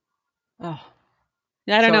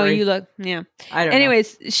don't know. You look, yeah. I don't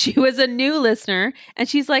Anyways, she was a new listener, and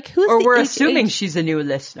she's like, "Who's?" Or we're assuming she's a new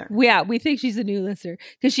listener. Yeah, we think she's a new listener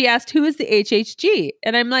because she asked, "Who is the HHG?"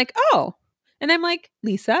 And I'm like, "Oh." And I'm like,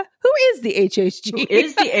 Lisa, who is the HHG? Who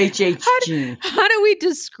is the HHG? How do we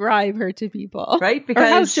describe her to people? Right? Because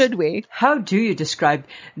how should we? How do you describe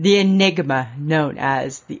the enigma known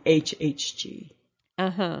as the HHG?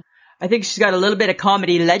 Uh-huh. I think she's got a little bit of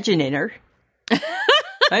comedy legend in her.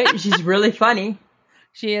 Right? She's really funny.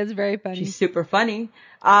 She is very funny. She's super funny.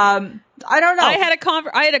 I don't know. I had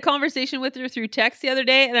a conversation with her through text the other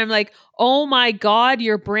day, and I'm like, "Oh my God,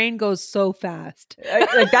 your brain goes so fast."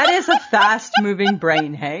 Like that is a fast-moving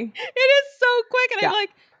brain, hey? It is so quick, and I'm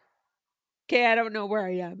like, "Okay, I don't know where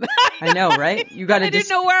I am." I know, right? You got to. I didn't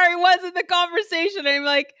know where I was in the conversation. I'm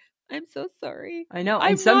like, I'm so sorry. I know.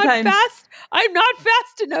 I'm not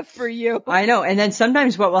fast enough for you. I know. And then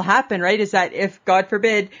sometimes what will happen, right, is that if, God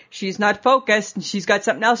forbid, she's not focused and she's got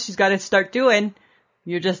something else she's got to start doing,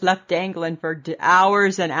 you're just left dangling for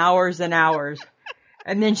hours and hours and hours.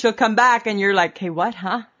 And then she'll come back and you're like, hey, what,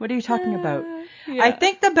 huh? What are you talking about? Yeah. I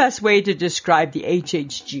think the best way to describe the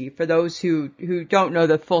HHG, for those who don't know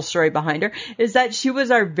the full story behind her, is that she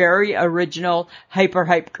was our very original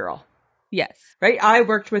hype girl. Yes. Right? I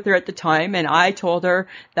worked with her at the time, and I told her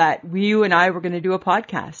that you and I were going to do a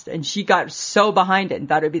podcast, and she got so behind it and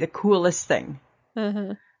thought it would be the coolest thing.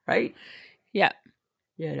 Uh-huh. Right? Yeah.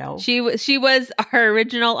 You know, she was our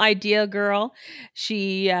original idea girl.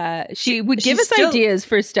 She would give us ideas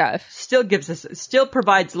for stuff. Still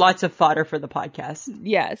provides lots of fodder for the podcast.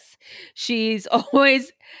 Yes. She's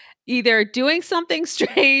always either doing something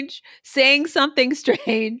strange, saying something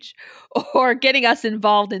strange, or getting us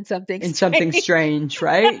involved in something strange,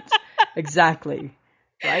 right? Exactly.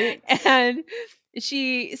 Right? And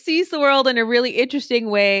she sees the world in a really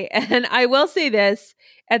interesting way. And I will say this,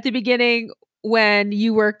 at the beginning, when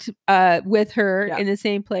you worked with her in the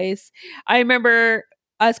same place, I remember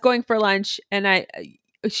us going for lunch, and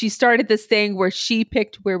she started this thing where she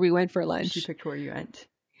picked where we went for lunch. She picked where you went.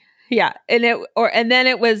 Yeah. And then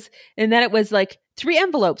it was like 3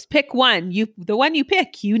 envelopes. Pick one. The one you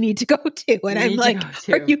pick, you need to go to. And I'm like,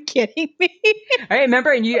 are you kidding me? I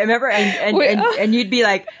remember, and you'd be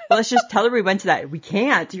like, well, let's just tell her we went to that. We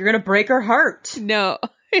can't. You're going to break her heart. No,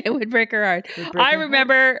 it would break her heart. I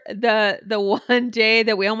remember the one day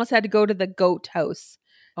that we almost had to go to the goat house.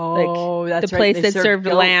 Oh, that's the place that served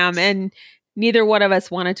lamb, and neither one of us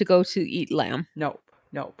wanted to go to eat lamb. Nope.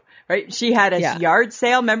 Right? She had a yard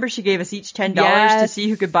sale. Remember, she gave us each $10 to see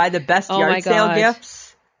who could buy the best yard sale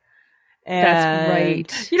gifts. And that's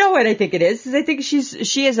right. You know what I think it is? I think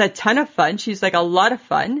she is a ton of fun. She's like a lot of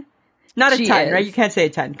fun. Not a ton, right? You can't say a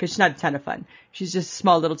ton because she's not a ton of fun. She's just a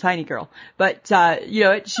small little tiny girl. But,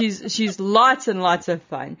 she's lots and lots of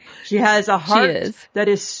fun. She has a heart that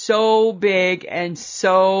is so big and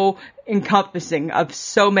so encompassing of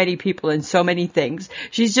so many people and so many things.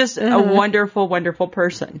 She's just a wonderful, wonderful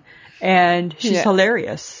person. And she's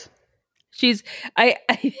hilarious. I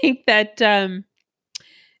think that,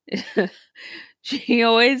 she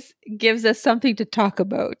always gives us something to talk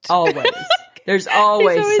about. Always. There's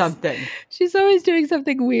always something. She's always doing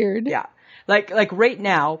something weird. Yeah. Like right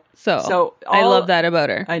now. So I love that about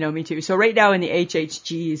her. I know, me too. So right now in the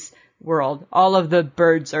HHG's world, all of the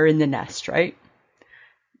birds are in the nest, right?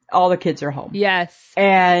 All the kids are home. Yes.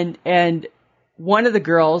 And one of the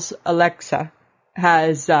girls, Alexa,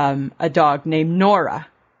 has a dog named Nora.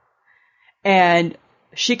 And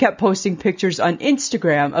she kept posting pictures on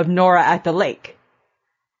Instagram of Nora at the lake.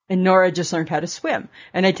 And Nora just learned how to swim.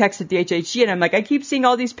 And I texted the HHG and I'm like, I keep seeing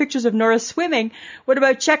all these pictures of Nora swimming. What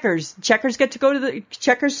about Checkers? Checkers get to go to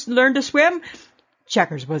Checkers learn to swim?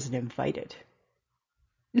 Checkers wasn't invited.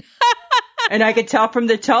 And I could tell from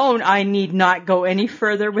the tone, I need not go any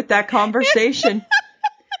further with that conversation.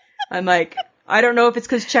 I'm like, I don't know if it's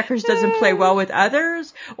because Checkers doesn't play well with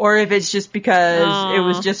others or if it's just because it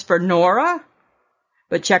was just for Nora.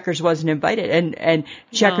 But Checkers wasn't invited, and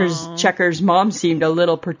Checkers' mom seemed a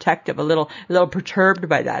little protective, a little perturbed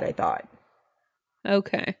by that, I thought.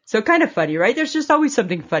 Okay. So kind of funny, right? There's just always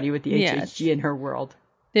something funny with the HHG in her world.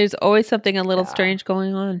 There's always something a little strange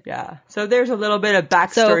going on. Yeah. So there's a little bit of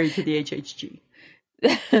backstory to the HHG.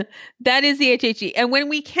 That is the HHG, and when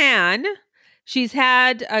we can. She's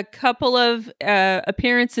had a couple of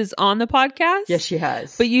appearances on the podcast. Yes, she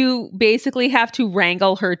has. But you basically have to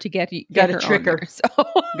wrangle her to get Gotta her trick her. There, so.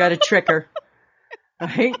 Gotta trick her.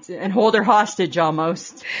 Right? And hold her hostage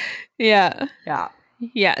almost. Yeah. Yeah.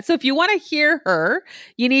 Yeah. So if you want to hear her,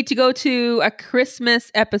 you need to go to a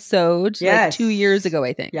Christmas episode like 2 years ago,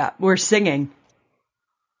 I think. Yeah. We're singing.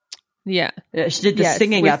 Yeah. She did the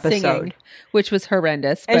singing episode, which was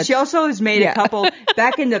horrendous. And she also has made a couple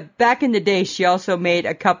back in the day. She also made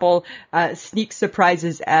a couple sneak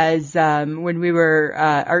surprises as when we were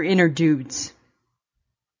our inner dudes.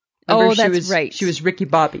 Remember, that's right. She was Ricky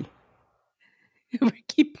Bobby.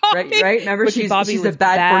 Ricky Bobby, right? Remember, Ricky Bobby she's a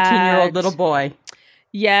bad 14-year-old little boy.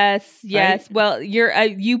 Yes. Right? Well,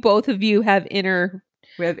 you both of you have inner.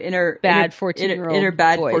 We have inner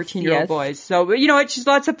 14-year-old boys. So, you know what? She's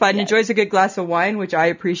lots of fun. Yes. Enjoys a good glass of wine, which I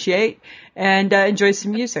appreciate, and enjoys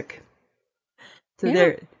some music. So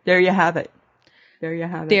there you have it. There you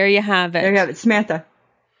have it. Samantha.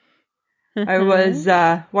 I was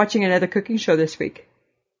watching another cooking show this week,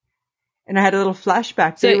 and I had a little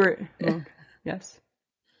flashback. Yes.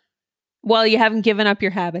 Well, you haven't given up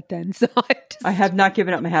your habit then. So I have not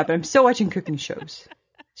given up my habit. I'm still watching cooking shows.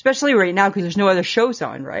 Especially right now because there's no other shows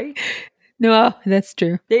on, right? No, that's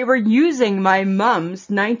true. They were using my mom's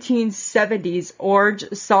 1970s orange,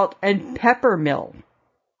 salt, and pepper mill.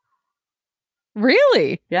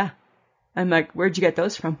 Really? Yeah. I'm like, where'd you get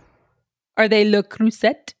those from? Are they Le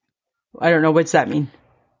Creuset? I don't know. What's that mean?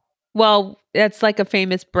 Well, that's like a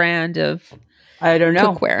famous brand of I don't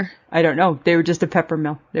know. cookware. I don't know. They were just a pepper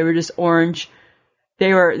mill. They were just orange.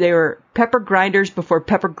 They were pepper grinders before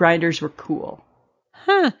pepper grinders were cool.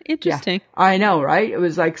 Huh, interesting. Yeah, I know, right? It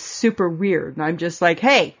was like super weird. And I'm just like,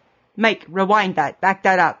 hey, Mike, rewind that, back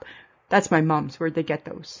that up. That's my mom's. Where'd they get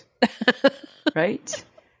those? Right?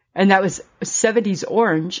 And that was 70s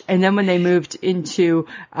orange. And then when they moved into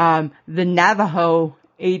the Navajo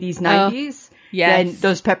 80s, 90s, then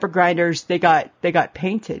those pepper grinders, they got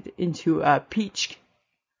painted into peach.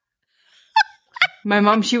 My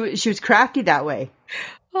mom, she was crafty that way.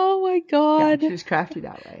 Oh my God. Yeah, she was crafty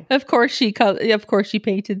that way. Of course she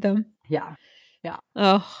painted them. Yeah. Yeah.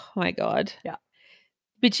 Oh my God. Yeah.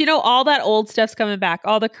 But you know, all that old stuff's coming back.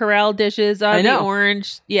 All the Corelle dishes, all the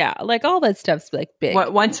orange. Yeah. Like all that stuff's like big.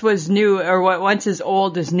 What once was new or what once is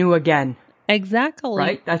old is new again. Exactly.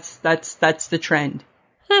 Right? That's the trend.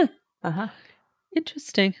 Huh. Uh-huh.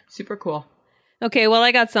 Interesting. Super cool. Okay. Well,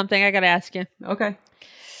 I got something I got to ask you. Okay.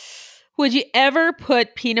 Would you ever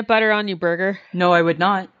put peanut butter on your burger? No, I would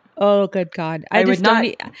not. Oh, good God. I would not.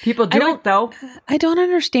 People do it, though. I don't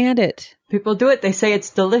understand it. People do it. They say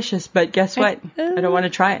it's delicious, but guess what? I don't want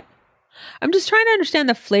to try it. I'm just trying to understand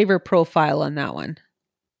the flavor profile on that one.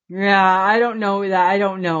 Yeah, I don't know that. I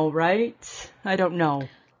don't know, right? I don't know.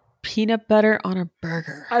 Peanut butter on a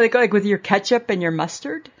burger. Like with your ketchup and your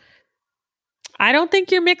mustard? I don't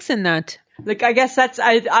think you're mixing that. Like, I guess that's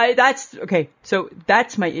okay. So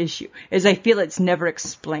that's my issue is I feel it's never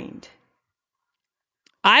explained.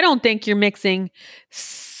 I don't think you're mixing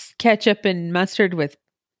ketchup and mustard with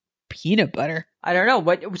peanut butter. I don't know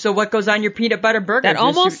what goes on your peanut butter burger. That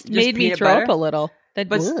almost made me throw up a little.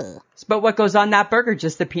 But what goes on that burger?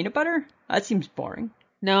 Just the peanut butter? That seems boring.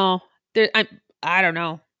 No, I don't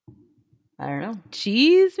know. I don't know.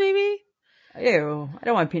 Cheese, maybe? Ew, I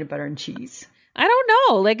don't want peanut butter and cheese. I don't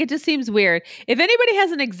know. Like, it just seems weird. If anybody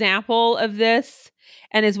has an example of this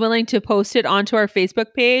and is willing to post it onto our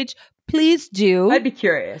Facebook page, Please do. I'd be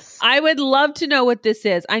curious. I would love to know what this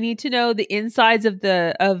is. I need to know the insides of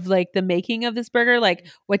the making of this burger. Like,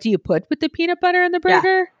 what do you put with the peanut butter in the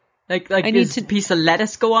burger? Yeah. Like does a piece of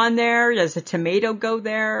lettuce go on there? Does a tomato go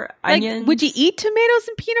there? Onions? Would you eat tomatoes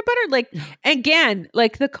and peanut butter? Like, again,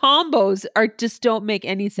 like the combos just don't make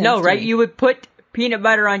any sense. No, right? Me. You would put peanut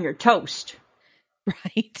butter on your toast.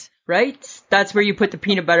 Right. Right? That's where you put the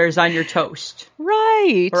peanut butters on your toast.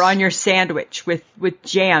 Right. Or on your sandwich with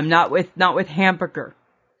jam, not with hamburger.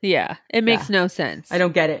 Yeah. It makes no sense. I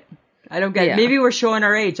don't get it. Maybe we're showing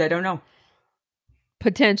our age. I don't know.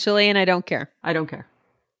 Potentially, and I don't care. I don't care.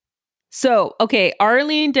 So, okay,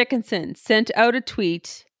 Arlene Dickinson sent out a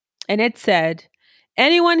tweet and it said,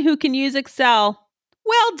 anyone who can use Excel,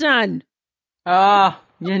 well done.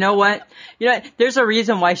 You know what? There's a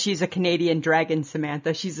reason why she's a Canadian dragon,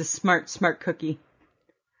 Samantha. She's a smart cookie.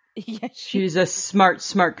 Yes, she's a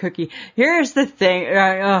smart cookie. Here's the thing.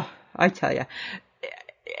 I tell you,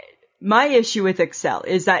 my issue with Excel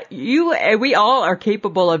is that we all are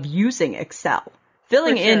capable of using Excel.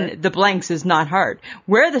 Filling in the blanks is not hard.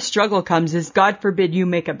 Where the struggle comes is, God forbid you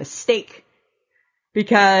make a mistake.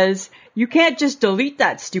 Because you can't just delete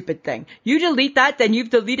that stupid thing. You delete that, then you've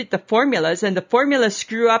deleted the formulas, and the formulas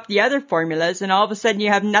screw up the other formulas, and all of a sudden you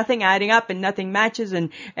have nothing adding up and nothing matches, and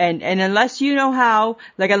unless you know how,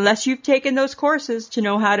 unless you've taken those courses to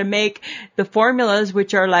know how to make the formulas,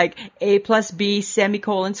 which are like A plus B,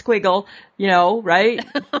 semicolon, squiggle, right?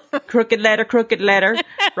 crooked letter,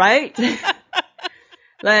 right?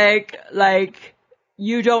 Like,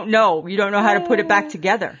 you don't know how to put it back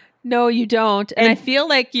together. No, you don't. And I feel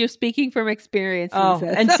like you're speaking from experience.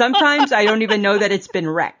 And sometimes I don't even know that it's been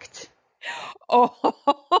wrecked.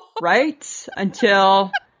 Right? And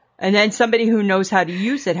then somebody who knows how to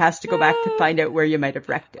use it has to go back to find out where you might have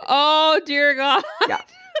wrecked it. Oh, dear God.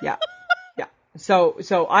 Yeah.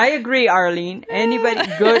 So I agree, Arlene. Anybody,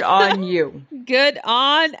 good on you. Good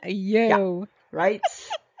on you. Yeah. Right?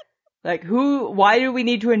 Like why do we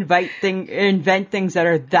need to invent things that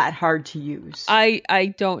are that hard to use?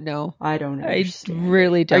 I don't know. I don't understand. I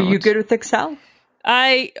really don't. Are you good with Excel?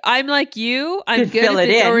 I'm like you. I'm good if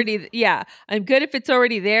it's already, I'm good if it's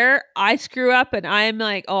already there. I screw up and I'm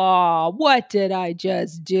like, oh, what did I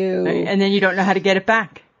just do? Right. And then you don't know how to get it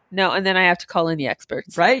back. No, and then I have to call in the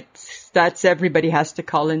experts. Right? Everybody has to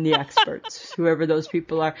call in the experts, whoever those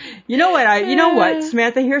people are. You know what,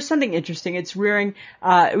 Samantha, here's something interesting. It's rearing,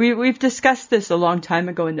 we've discussed this a long time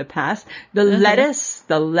ago in the past. The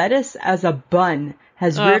lettuce as a bun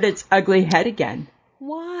has reared its ugly head again.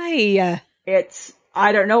 Why?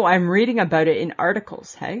 I don't know. I'm reading about it in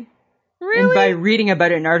articles, hey? Really? And by reading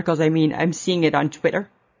about it in articles, I mean, I'm seeing it on Twitter.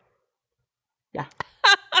 Yeah.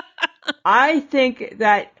 I think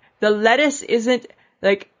that the lettuce isn't,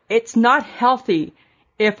 it's not healthy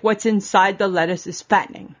if what's inside the lettuce is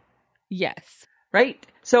fattening. Yes. Right?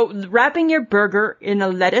 So wrapping your burger in a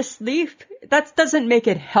lettuce leaf, that doesn't make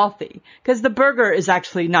it healthy, because the burger is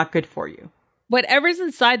actually not good for you. Whatever's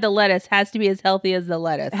inside the lettuce has to be as healthy as the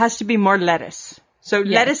lettuce. It has to be more lettuce. So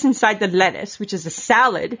lettuce inside the lettuce, which is a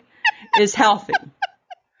salad, is healthy.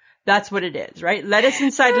 That's what it is, right? Lettuce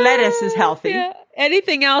inside lettuce is healthy. Yeah.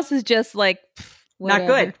 Anything else is just like, not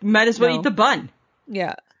good. Might as well eat the bun.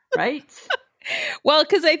 Yeah. Right? Well,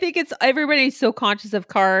 because I think everybody's so conscious of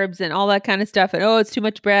carbs and all that kind of stuff. And, it's too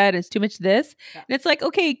much bread. It's too much this. Yeah. And it's like,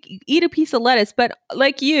 okay, eat a piece of lettuce. But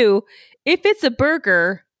like you, if it's a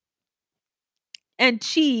burger and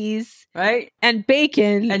cheese, right, and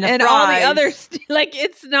bacon and all the others,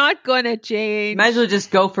 it's not going to change. Might as well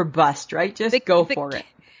just go for bust, right? Just go for it.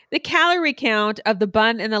 The calorie count of the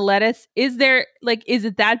bun and the lettuce, is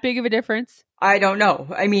it that big of a difference? I don't know.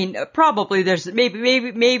 I mean, probably there's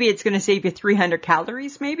maybe it's going to save you 300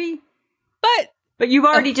 calories, maybe. But you've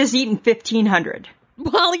already just eaten 1,500.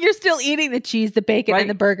 Well, you're still eating the cheese, the bacon, and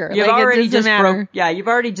the burger. You've already you've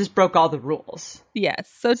already just broke all the rules.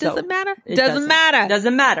 Yes. So does it matter? It doesn't matter.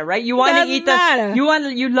 Doesn't matter, right? You want to eat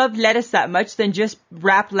you love lettuce that much, then just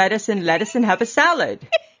wrap lettuce in lettuce and have a salad.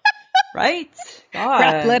 Right? God.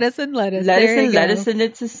 Wrap lettuce and lettuce. Lettuce and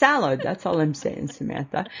it's a salad. That's all I'm saying,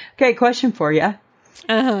 Samantha. Okay, question for you.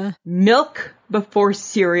 Milk before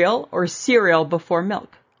cereal or cereal before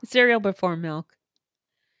milk? Cereal before milk.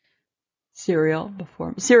 Cereal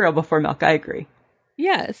before milk. I agree.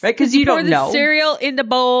 Yes. Right? Because you don't know. Pour the cereal in the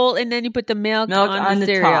bowl and then you put the milk on the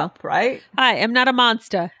cereal. Top, right? Hi, I'm not a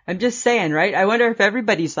monster. I'm just saying, right? I wonder if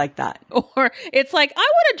everybody's like that. Or it's like, I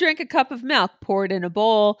want to drink a cup of milk. Pour it in a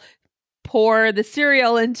bowl. Pour the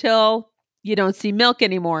cereal until you don't see milk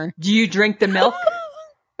anymore. Do you drink the milk?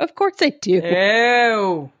 Of course I do.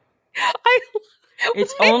 Ew.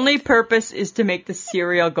 Its only purpose is to make the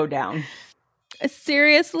cereal go down.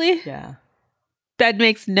 Seriously? Yeah. That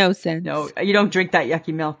makes no sense. No, you don't drink that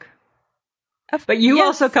yucky milk. But you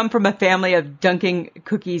also come from a family of dunking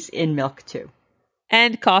cookies in milk too.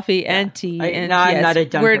 And coffee and tea. I'm not a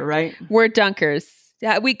dunker, right? We're dunkers.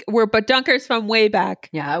 Yeah, we're but dunkers from way back.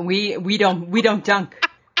 Yeah, we don't dunk.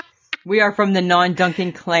 We are from the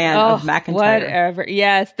non-dunking clan of McIntyre. Whatever.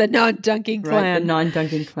 Yes, the non-dunking clan. Right, the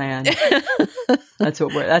non-dunking clan. That's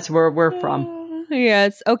where we're from.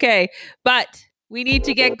 Yes. Okay. But we need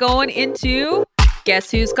to get going into Guess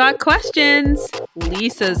Who's Got Questions?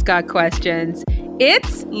 Lisa's got questions.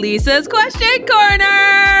 It's Lisa's Question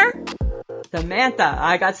Corner. Samantha,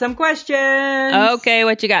 I got some questions. Okay,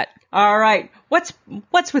 what you got? All right. What's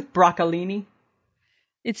with broccolini?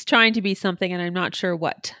 It's trying to be something, and I'm not sure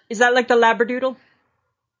what. Is that like the labradoodle?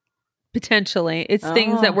 Potentially. It's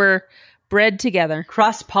things that were bred together.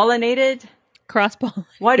 Cross-pollinated? Cross-pollinated.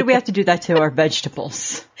 Why do we have to do that to our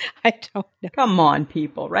vegetables? I don't know. Come on,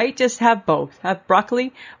 people, right? Just have both. Have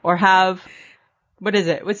broccoli or have, what is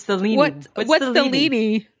it? What's the leanie? What's the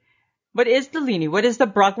leanie? What is the leanie? What is the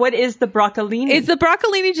broccolini? Is the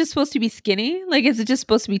broccolini just supposed to be skinny? Like, is it just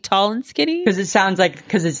supposed to be tall and skinny? Because it sounds like,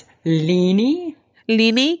 because it's leany?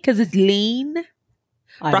 Leany? Because it's lean?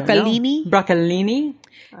 Broccolini? Broccolini?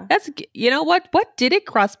 That's, you know what? What did it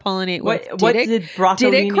cross-pollinate with? What did broccolini?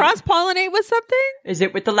 Did it cross-pollinate with something? Is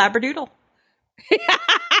it with the labradoodle?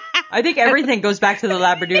 I think everything goes back to the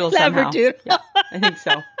labradoodle somehow. Labradoodle. Yeah, I think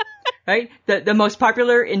so. Right? The most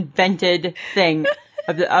popular invented thing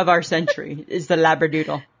of our century is the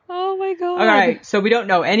labradoodle. Oh my God. All right. So we don't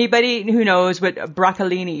know. Anybody who knows what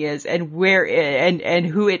broccolini is and where and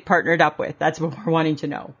who it partnered up with. That's what we're wanting to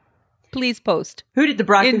know. Please post. Who did the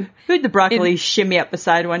broccoli shimmy up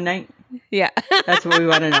beside one night? Yeah. That's what we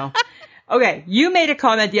want to know. Okay. You made a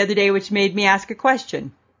comment the other day which made me ask a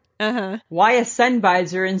question. Uh-huh. Why a sun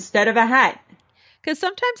visor instead of a hat? Because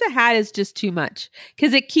sometimes a hat is just too much.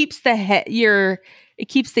 Because it keeps it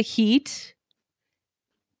keeps the heat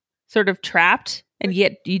sort of trapped, and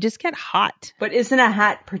yet you just get hot. But isn't a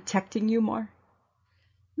hat protecting you more?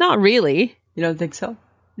 Not really. You don't think so?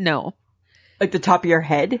 No. Like the top of your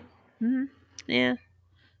head? Mm-hmm. Yeah.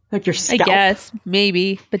 Like your scalp? I guess.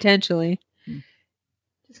 Maybe. Potentially.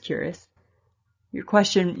 Just curious. Your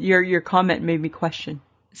comment made me question.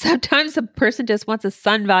 Sometimes a person just wants a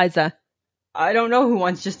sun visor. I don't know who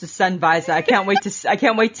wants just a sun visor. I can't wait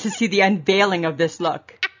to see the unveiling of this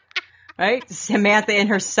look. Right? Samantha in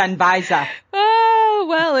her sun visor. Oh,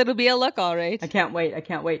 well, it'll be a look, all right. I can't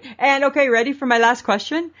wait. And okay, ready for my last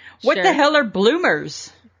question? What the hell are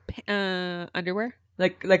bloomers? Underwear?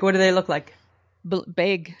 Like what do they look like?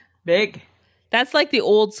 Big. Big. That's like the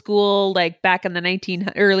old school, like back in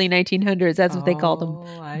the early 1900s. That's what they called them.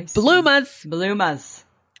 I see. Bloomas.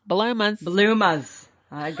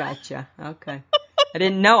 I gotcha. Okay. I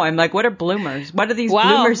didn't know. I'm like, what are bloomers? What are these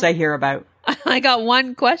bloomers I hear about? I got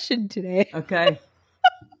one question today. Okay.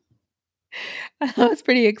 That was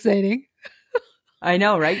pretty exciting. I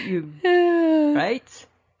know, right? Right?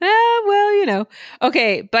 Well, you know.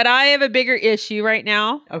 Okay, but I have a bigger issue right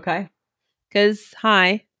now. Okay. Because,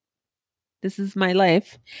 this is my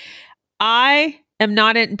life. I am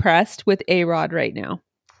not impressed with A-Rod right now.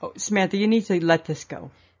 Oh, Samantha, you need to let this go.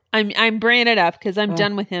 I'm bringing it up because I'm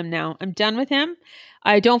done with him now. I'm done with him.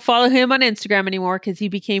 I don't follow him on Instagram anymore because he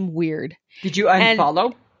became weird. Did you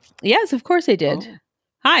unfollow? Yes, of course I did. Oh.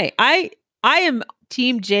 Hi, I am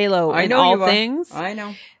Team J-Lo in all things. I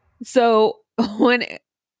know. So when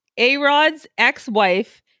A-Rod's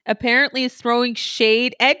ex-wife apparently is throwing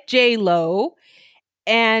shade at J-Lo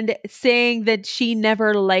and saying that she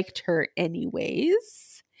never liked her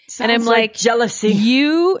anyways. Sounds and I'm like, jealousy.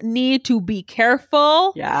 You need to be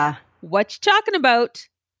careful. Yeah. What you talking about?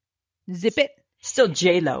 Zip it. Still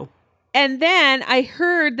J-Lo. And then I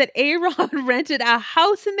heard that A-Rod rented a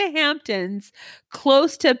house in the Hamptons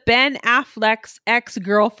close to Ben Affleck's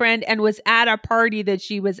ex-girlfriend and was at a party that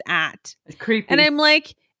she was at. It's creepy. And I'm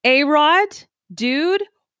like, A-Rod, dude,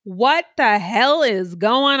 what the hell is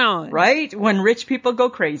going on? Right? When rich people go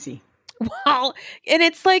crazy. Well, and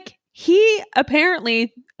it's like, he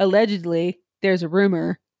apparently, allegedly, there's a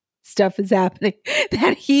rumor, stuff is happening,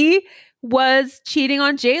 that he was cheating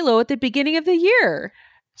on J-Lo at the beginning of the year.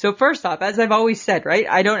 So first off, as I've always said, right,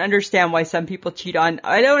 I don't understand why some people cheat on,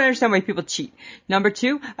 I don't understand why people cheat. Number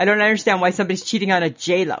two, I don't understand why somebody's cheating on a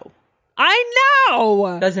J-Lo. I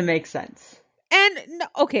know! Doesn't make sense.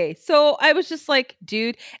 Okay, so I was just like,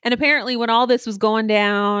 dude. And apparently, when all this was going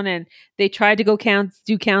down, and they tried to go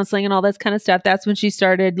do counseling and all this kind of stuff, that's when she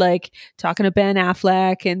started like talking to Ben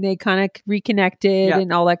Affleck, and they kind of reconnected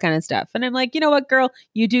and all that kind of stuff. And I'm like, you know what, girl,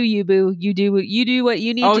 you do you, boo. You do what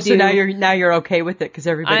you need to do. Oh, so now you're okay with it because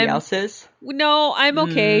everybody else is. No, I'm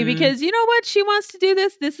okay because you know what? She wants to do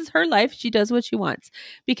this. This is her life. She does what she wants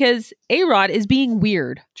because A-Rod is being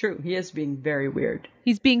weird. True. He is being very weird.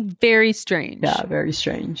 He's being very strange. Yeah, very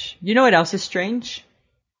strange. You know what else is strange?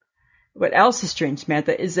 What else is strange,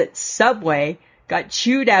 Samantha, is that Subway got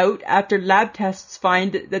chewed out after lab tests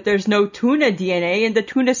find that there's no tuna DNA in the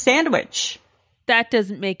tuna sandwich. That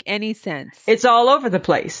doesn't make any sense. It's all over the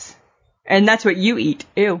place. And that's what you eat.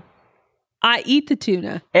 Ew. I eat the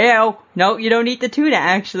tuna. Ew. No, you don't eat the tuna,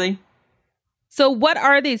 actually. So what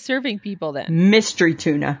are they serving people then? Mystery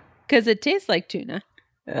tuna. Because it tastes like tuna.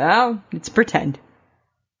 Oh, it's pretend.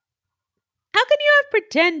 How can you have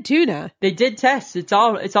pretend tuna? They did tests. It's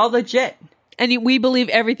all legit. And we believe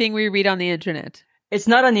everything we read on the internet. It's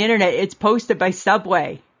not on the internet. It's posted by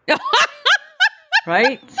Subway.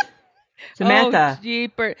 Right? Samantha, you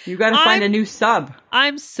got to find a new sub.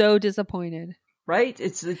 I'm so disappointed. Right?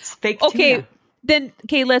 It's fake tuna.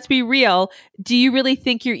 Okay, let's be real. Do you really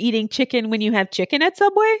think you're eating chicken when you have chicken at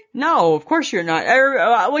Subway? No, of course you're not.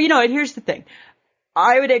 Well, you know, here's the thing.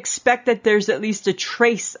 I would expect that there's at least a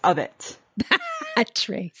trace of it. A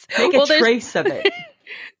trace. Make a trace of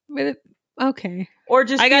it. Okay. Or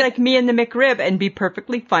just be like me in the McRib and be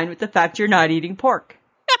perfectly fine with the fact you're not eating pork.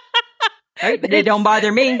 Right? They don't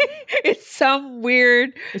bother me. It's some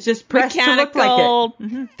weird, it's just pressed to look like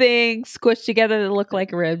it. Thing squished together to look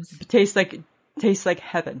like ribs. It tastes like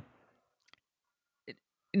heaven.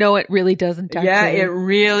 No, it really doesn't. Actually. Yeah, it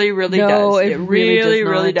really does. It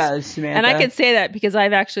really does, Samantha. And I can say that because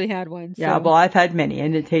I've actually had one. So. Yeah, well, I've had many,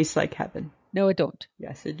 and it tastes like heaven. No, it don't.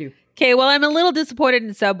 Yes, it do. Okay, well, I'm a little disappointed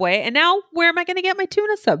in Subway, and now where am I going to get my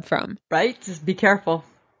tuna sub from? Right? Just be careful.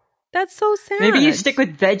 That's so sad. Maybe you stick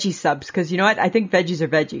with veggie subs, because you know what? I think veggies are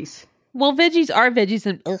veggies. Well, veggies are veggies,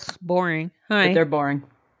 and boring. Hi. But they're boring.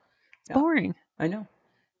 It's boring. I know.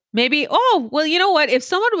 Maybe, well, you know what? If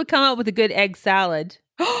someone would come up with a good egg salad.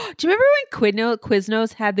 Do you remember when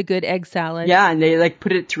Quiznos had the good egg salad? Yeah, and they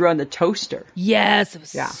put it through on the toaster. Yes, it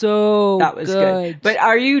was so that was good. But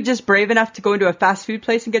are you just brave enough to go into a fast food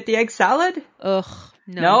place and get the egg salad? Ugh,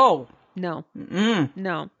 no. No.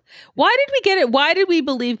 Why did we get it? Why did we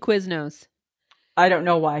believe Quiznos? I don't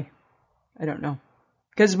know why. I don't know.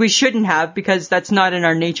 Because we shouldn't have, because that's not in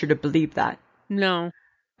our nature to believe that. No.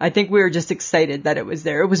 I think we were just excited that it was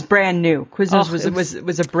there. It was brand new. Quiznos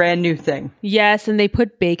was a brand new thing. Yes, and they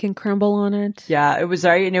put bacon crumble on it. Yeah, it was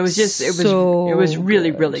right, and it was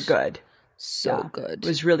really good. So good. It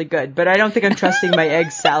was really good. But I don't think I'm trusting my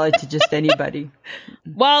egg salad to just anybody.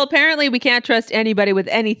 Well, apparently we can't trust anybody with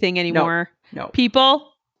anything anymore. No.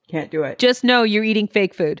 People, can't do it. Just know you're eating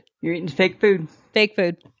fake food. You're eating fake food. Fake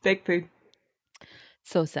food. Fake food.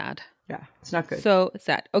 So sad. Yeah, it's not good. So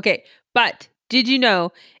sad. Okay, but did you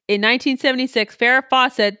know in 1976, Farrah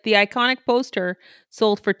Fawcett, the iconic poster,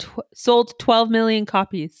 sold 12 million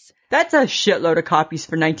copies? That's a shitload of copies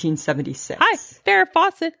for 1976. Hi, Farrah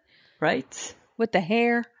Fawcett. Right? With the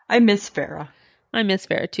hair. I miss Farrah. I miss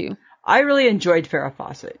Farrah too. I really enjoyed Farrah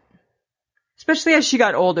Fawcett. Especially as she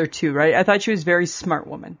got older too, right? I thought she was a very smart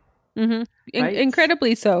woman. Mm-hmm. Right?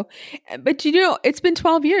 Incredibly so. But you know, it's been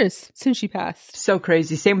 12 years since she passed. So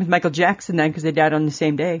crazy. Same with Michael Jackson then, because they died on the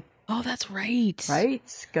same day. Oh, that's right.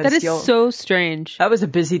 Right? That is so strange. That was a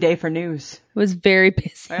busy day for news. It was very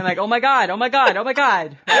busy. I'm like, oh my God.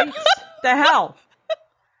 Right? The hell?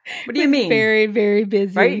 What do you mean? Very, very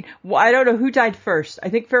busy. Right? Well, I don't know who died first. I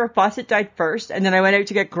think Farrah Fawcett died first, and then I went out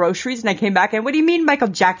to get groceries, and I came back, and what do you mean Michael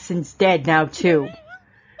Jackson's dead now, too?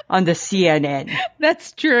 On the CNN.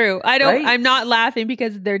 That's true. Right? I'm not laughing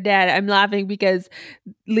because they're dead. I'm laughing because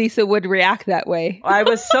Lisa would react that way. I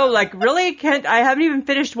was so like, really? I haven't even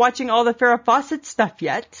finished watching all the Farrah Fawcett stuff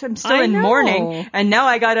yet. I'm still in mourning. And now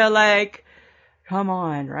I gotta come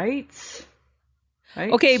on, right?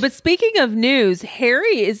 Okay, but speaking of news,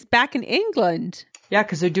 Harry is back in England. Yeah,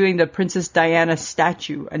 because they're doing the Princess Diana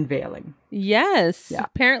statue unveiling. Yes. Yeah.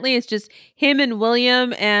 Apparently it's just him and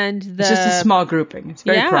William and It's just a small grouping. It's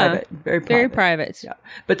very private. Very private. Yeah.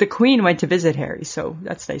 But the Queen went to visit Harry, so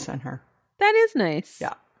that's nice on her. That is nice.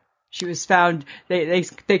 Yeah. She was found,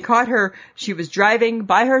 they caught her, she was driving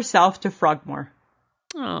by herself to Frogmore.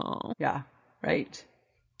 Oh. Yeah. Right?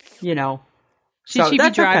 You know. Should she be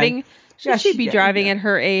driving? Okay. Should she be driving at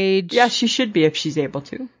her age? Yeah, she should be if she's able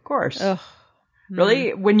to. Of course. Ugh.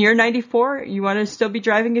 Really? When you're 94, you want to still be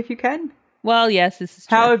driving if you can? Well, yes, this is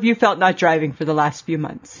true. How have you felt not driving for the last few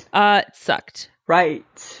months? It sucked.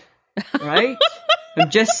 Right. Right? I'm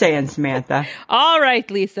just saying, Samantha. All right,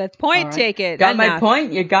 Lisa. Point taken. Got my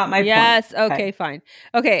point? You got my point. Yes. Okay, fine.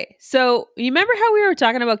 Okay, so you remember how we were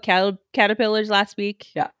talking about caterpillars last week?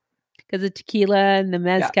 Yeah. Because of tequila and the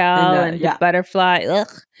mezcal and the butterfly. Ugh.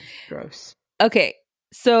 Gross. Okay,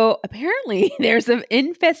 so apparently there's an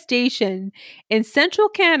infestation in central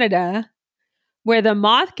Canada where the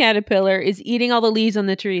moth caterpillar is eating all the leaves on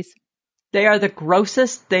the trees. They are the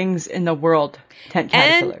grossest things in the world, tent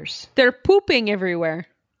caterpillars. And they're pooping everywhere.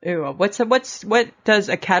 Ew, what does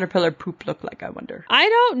a caterpillar poop look like, I wonder? I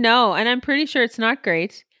don't know, and I'm pretty sure it's not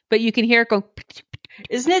great, but you can hear it go.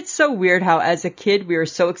 Isn't it so weird how as a kid we were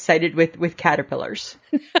so excited with caterpillars?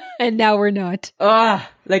 And now we're not.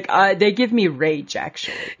 They give me rage,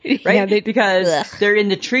 actually. Right? Yeah, because they're in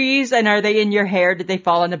the trees, and are they in your hair? Did they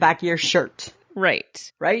fall on the back of your shirt?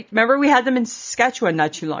 Right. Right? Remember we had them in Saskatchewan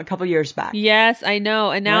not too long, a couple years back. Yes, I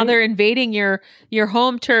know. And now they're invading your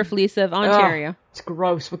home turf, Lisa, of Ontario. It's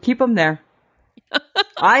gross. We'll keep them there.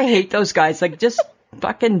 I hate those guys. Like, just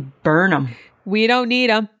fucking burn them. We don't need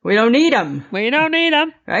them. We don't need them. We don't need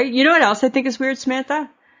them. Right? You know what else I think is weird, Samantha?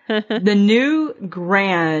 The new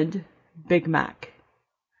Grand Big Mac.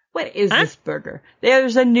 What is this burger?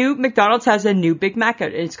 McDonald's has a new Big Mac.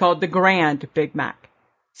 It's called the Grand Big Mac.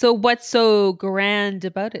 So what's so grand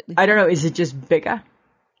about it, Lisa? I don't know. Is it just bigger?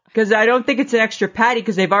 Because I don't think it's an extra patty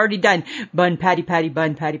because they've already done bun, patty, patty,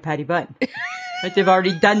 bun, patty, patty, bun. But they've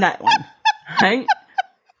already done that one. Right?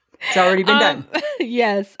 It's already been done.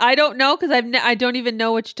 Yes. I don't know because I don't even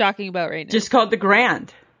know what you're talking about right now. Just called the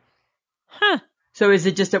Grand. Huh. So is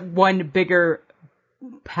it just one bigger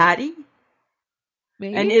patty?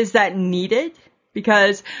 Maybe. And is that needed?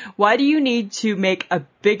 Because why do you need to make a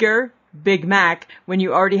bigger Big Mac when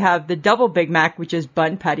you already have the double Big Mac, which is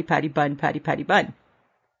bun, patty, patty, bun, patty, patty, bun?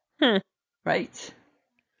 Right?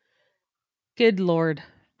 Good Lord.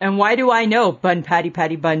 And why do I know bun, patty,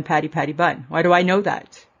 patty, bun, patty, patty, bun? Why do I know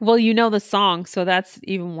that? Well, you know the song, so that's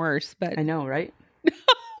even worse. But I know, right?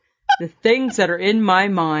 The things that are in my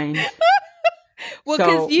mind. Well,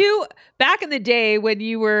 because back in the day when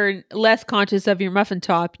you were less conscious of your muffin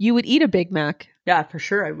top, you would eat a Big Mac. Yeah, for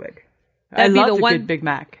sure I would. That'd I love a good Big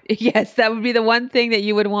Mac. Yes, that would be the one thing that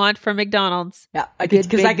you would want from McDonald's. Yeah,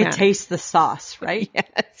 because I could taste the sauce, right? Yes.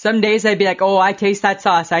 Some days I'd be like, oh, I taste that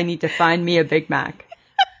sauce. I need to find me a Big Mac.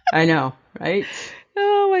 I know, right?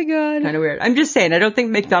 Oh my God. Kind of weird. I'm just saying, I don't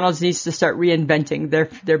think McDonald's needs to start reinventing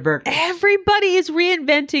their burgers. Everybody is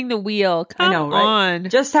reinventing the wheel. Come on.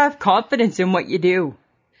 Just have confidence in what you do.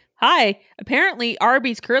 Hi. Apparently,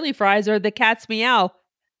 Arby's curly fries are the cat's meow.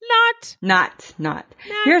 Not.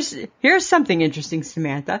 Here's something interesting,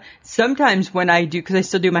 Samantha. Sometimes when I do, because I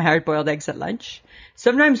still do my hard-boiled eggs at lunch,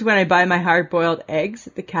 sometimes when I buy my hard-boiled eggs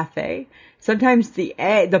at the cafe, sometimes the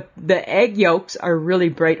egg yolks are really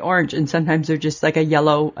bright orange, and sometimes they're just like a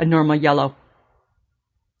normal yellow.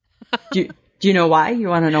 Do you know why? You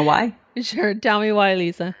want to know why? Sure. Tell me why,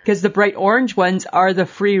 Lisa. Because the bright orange ones are the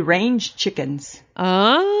free-range chickens.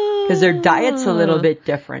 Oh. Because their diet's a little bit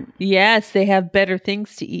different. Yes, they have better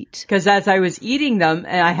things to eat. Because as I was eating them,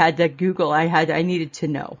 and I had to Google, I needed to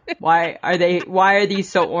know why are these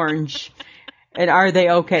so orange, and are they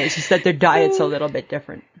okay? It's just that their diet's a little bit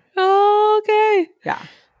different. Oh, okay. Yeah.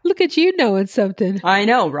 Look at you knowing something. I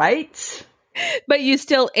know, right? But you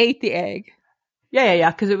still ate the egg.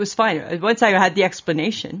 Yeah. Because it was fine. Once I had the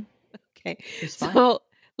explanation. Okay. So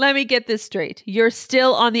let me get this straight. You're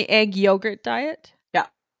still on the egg yogurt diet? Yeah.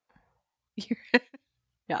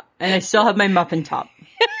 Yeah. And I still have my muffin top.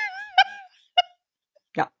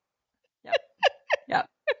 Yeah.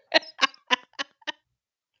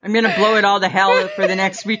 I'm going to blow it all to hell for the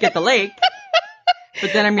next week at the lake.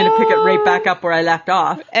 But then I'm going to pick it right back up where I left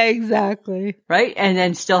off. Exactly. Right? And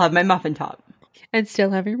then still have my muffin top. And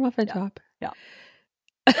still have your muffin top. Yeah.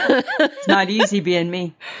 It's not easy being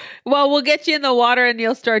me. Well, we'll get you in the water and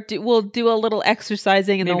we'll do a little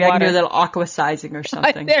exercising in the water. Maybe I can do a little aquasizing or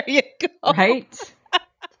something. There you go. Right?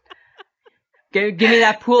 Give me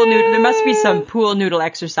that pool noodle. There must be some pool noodle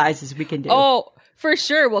exercises we can do. Oh, for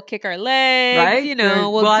sure. We'll kick our legs. Right? You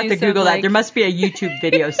know, we'll have to Google that. There must be a YouTube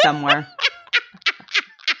video somewhere.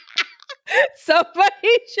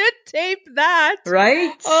 Somebody should tape that.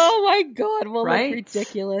 Right? Oh my God. We'll look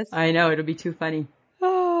ridiculous. I know. It'll be too funny.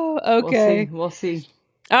 Oh, okay. We'll see.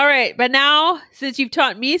 All right. But now, since you've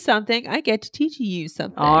taught me something, I get to teach you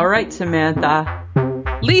something. All right, Samantha.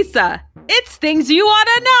 Lisa, it's things you ought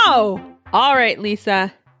to know. All right,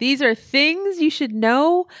 Lisa. These are things you should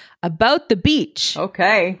know about the beach.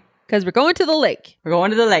 Okay. Because we're going to the lake. We're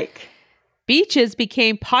going to the lake. Beaches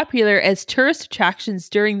became popular as tourist attractions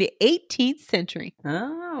during the 18th century.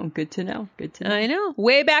 Oh, good to know. Good to know. I know.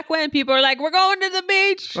 Way back when people were like, we're going to the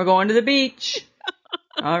beach. We're going to the beach.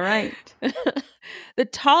 All right. The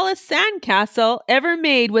tallest sandcastle ever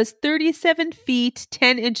made was 37 feet,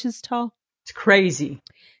 10 inches tall. It's crazy.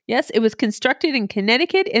 Yes, it was constructed in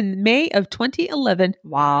Connecticut in May of 2011.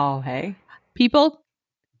 Wow. Hey. People,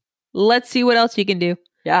 let's see what else you can do.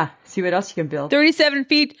 Yeah. See what else you can build. 37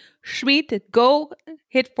 feet. Schmeat, go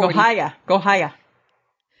hit 40. Go higher. Go higher.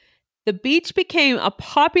 The beach became a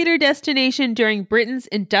popular destination during Britain's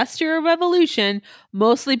Industrial Revolution,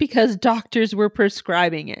 mostly because doctors were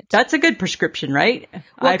prescribing it. That's a good prescription, right?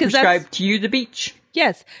 Well, I prescribe to you the beach.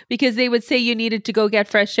 Yes, because they would say you needed to go get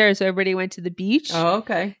fresh air, so everybody went to the beach. Oh,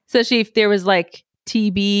 okay. Especially if there was like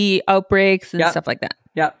TB outbreaks and stuff like that.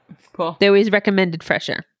 Yep. Cool. They always recommended fresh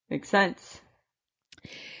air. Makes sense.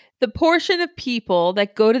 The portion of people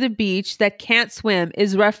that go to the beach that can't swim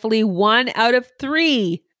is roughly 1 out of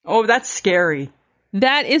 3. Oh, that's scary.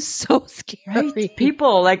 That is so scary. Right?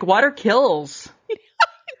 People, like, water kills.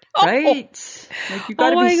 Right? Like, you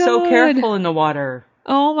gotta be so careful in the water.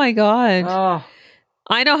 Oh my God. Oh.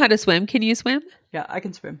 I know how to swim. Can you swim? Yeah, I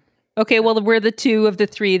can swim. Okay, well, we're the 2 of the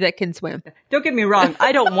 3 that can swim. Don't get me wrong.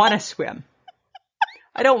 I don't want to swim.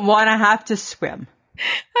 I don't want to have to swim.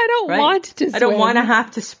 I don't want to swim. I don't want to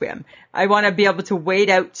have to swim. I want to be able to wade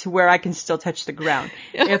out to where I can still touch the ground.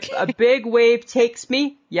 Okay. If a big wave takes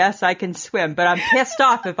me, yes, I can swim, but I'm pissed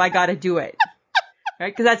off if I got to do it.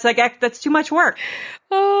 Right? Because that's too much work.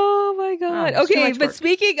 Oh my God. Okay, but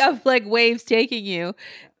speaking of like waves taking you,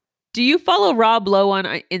 do you follow Rob Lowe on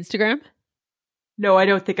Instagram? No, I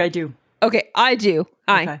don't think I do. Okay, I do.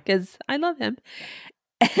 Because I love him.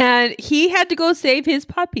 And he had to go save his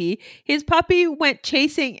puppy. His puppy went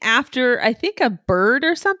chasing after, I think, a bird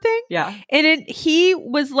or something. Yeah. And he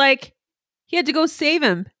was like, he had to go save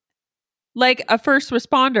him like a first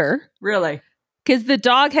responder. Really? Because the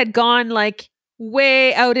dog had gone like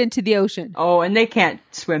way out into the ocean. Oh, and they can't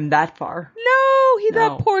swim that far. No,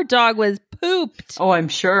 that poor dog was pooped. Oh, I'm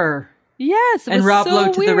sure. Yes. And Rob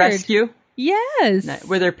Lowe to the rescue? Yes.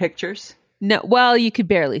 Were there pictures? No. Well, you could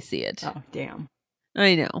barely see it. Oh, damn.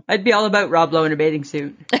 I know. I'd be all about Rob Lowe in a bathing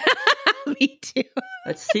suit. Me too.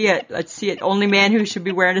 Let's see it. Let's see it. Only man who should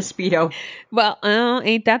be wearing a Speedo. Well,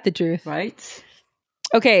 ain't that the truth? Right?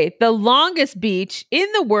 Okay. The longest beach in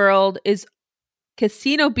the world is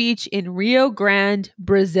Casino Beach in Rio Grande,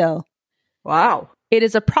 Brazil. Wow. It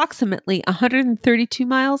is approximately 132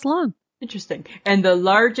 miles long. Interesting. And the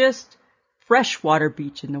largest freshwater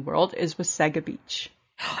beach in the world is Wasaga Beach.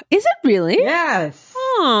 Is it really? Yes.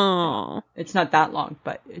 Oh. It's not that long,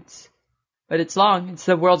 but it's long. It's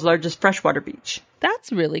the world's largest freshwater beach.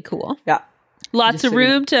 That's really cool. Yeah. Lots of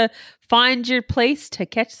room to find your place to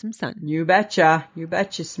catch some sun. You betcha. You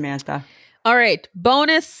betcha, Samantha. All right.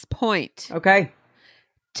 Bonus point. Okay.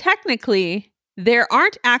 Technically, there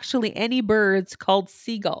aren't actually any birds called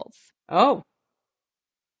seagulls. Oh.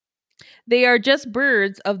 They are just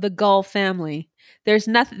birds of the gull family. There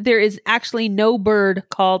is actually no bird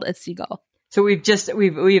called a seagull. So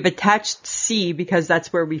we've attached C because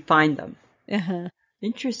that's where we find them. Uh-huh.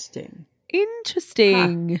 Interesting.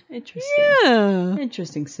 Interesting. Interesting. Yeah.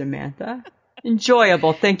 Interesting, Samantha.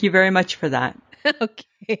 Enjoyable. Thank you very much for that.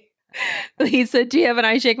 Okay. Lisa, do you have an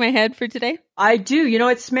I shake my head for today? I do. You know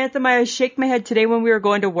what, Samantha? I shake my head today when we were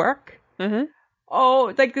going to work. Uh-huh.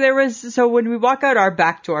 Oh, like so when we walk out our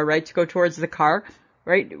back door, right, to go towards the car,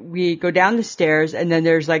 right, we go down the stairs and then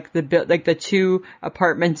there's like the 2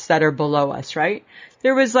 apartments that are below us, right?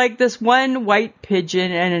 There was like this one white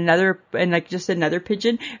pigeon and another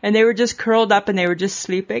pigeon, and they were just curled up and they were just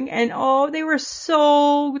sleeping, and they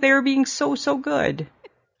were being so good.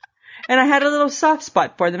 And I had a little soft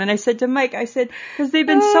spot for them, and I said to Mike, because they've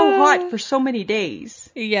been so hot for so many days.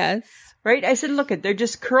 Yes. Right? I said, look, they're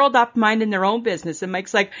just curled up minding their own business. And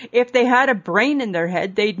Mike's like, if they had a brain in their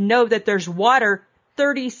head, they'd know that there's water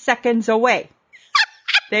 30 seconds away.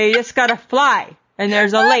 They just gotta fly, and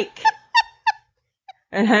there's a lake.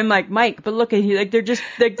 And I'm like, Mike, but look at you, they're just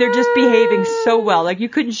behaving so well. Like, you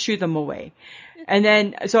couldn't shoo them away. And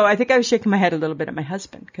then, so I think I was shaking my head a little bit at my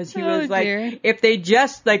husband, because he was like, dear. if they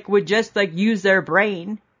would use their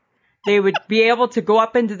brain, they would be able to go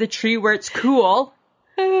up into the tree where it's cool,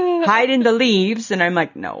 hide in the leaves. And I'm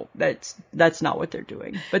like, no, that's not what they're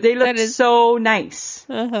doing. But they look so nice.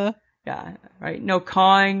 Uh-huh. Yeah, right. No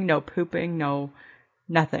cawing, no pooping, no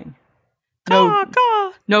nothing.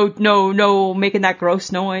 No making that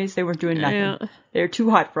gross noise. They weren't doing nothing. Yeah. They're too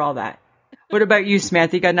hot for all that. What about you,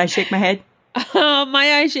 Samantha? You got an I shake my head?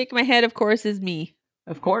 My I shake my head, of course, is me.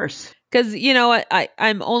 Of course. Because, you know,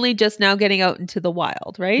 I'm only just now getting out into the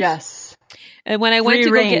wild, right? Yes. And when I went to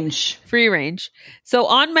go get free range. So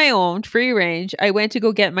on my own, free range, I went to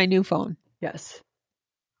go get my new phone. Yes.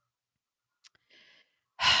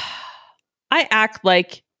 I act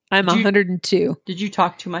like I'm 102. Did you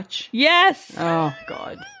talk too much? Yes. Oh,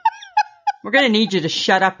 God. We're going to need you to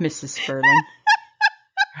shut up, Mrs. Furlan.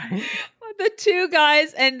 Right? The two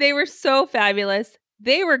guys, and they were so fabulous.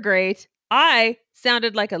 They were great. I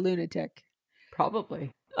sounded like a lunatic.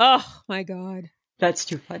 Probably. Oh, my God. That's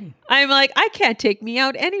too funny. I'm like, I can't take me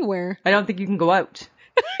out anywhere. I don't think you can go out.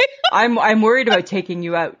 I'm worried about taking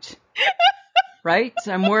you out. Right?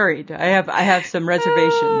 I'm worried. I have some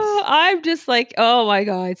reservations. I'm just like, oh my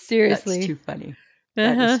God, seriously. That's too funny.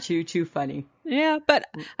 That is too funny. Yeah, but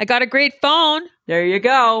I got a great phone. There you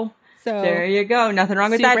go. So there you go. Nothing wrong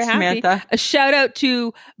with that, happy. Samantha. A shout out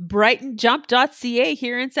to brightonjump.ca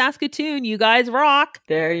here in Saskatoon. You guys rock.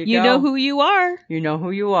 There you go. You know who you are. You know who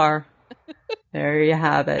you are. There you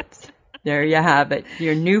have it. There you have it.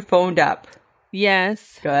 You're new phoned up.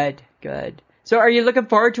 Yes. Good. So are you looking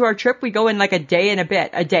forward to our trip? We go in like a day and a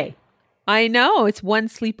bit. A day. I know. It's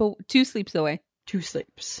 2 sleeps away. 2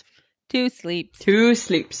 sleeps. 2 sleeps. 2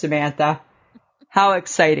 sleeps, Samantha. How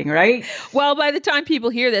exciting, right? Well, by the time people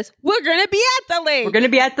hear this, we're going to be at the lake. We're going to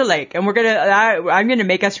be at the lake, and I'm going to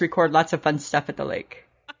make us record lots of fun stuff at the lake.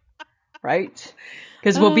 Right?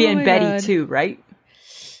 Because we'll be in Betty God. too, right?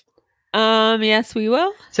 Yes, we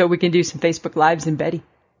will. So we can do some Facebook Lives in Betty.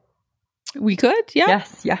 We could, yeah.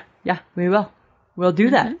 Yes, yeah, we will. We'll do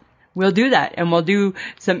that. We'll do that, and we'll do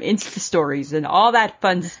some Insta stories and all that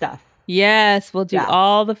fun stuff. Yes, we'll do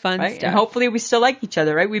all the fun stuff. And hopefully we still like each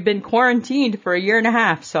other, right? We've been quarantined for 1.5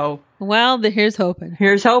 years, so. Well, here's hoping.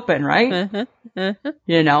 Here's hoping, right?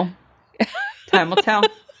 You know, time will tell.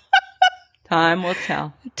 Time will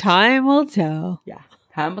tell. Time will tell. Yeah,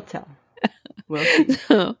 time will tell. We'll see.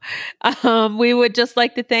 So, we would just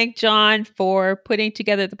like to thank John for putting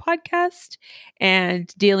together the podcast and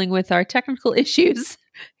dealing with our technical issues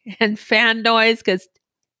and fan noise because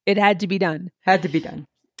it had to be done. Had to be done.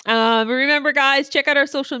 Remember, guys, check out our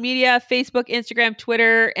social media, Facebook, Instagram,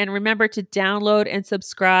 Twitter, and remember to download and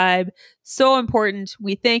subscribe. So important.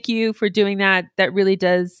 We thank you for doing that. That really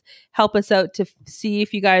does help us out to see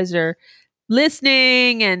if you guys are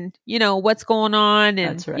listening and, you know, what's going on.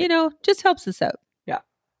 And, that's right. You know, just helps us out. Yeah.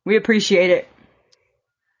 We appreciate it.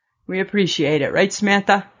 We appreciate it. Right,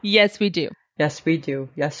 Samantha? Yes, we do. Yes, we do.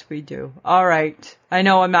 Yes, we do. All right. I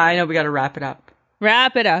know we got to wrap it up.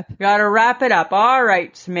 Wrap it up. Gotta wrap it up. All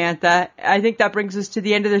right, Samantha. I think that brings us to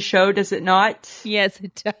the end of the show, does it not? Yes,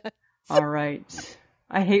 it does. All right.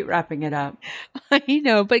 I hate wrapping it up. I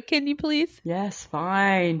know, but can you please? Yes,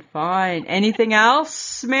 fine. Anything else,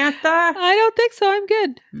 Samantha? I don't think so. I'm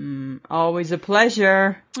good. Always a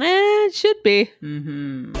pleasure. It should be.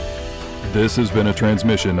 This has been a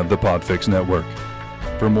transmission of the Podfix Network.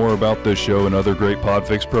 For more about this show and other great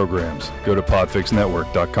Podfix programs, go to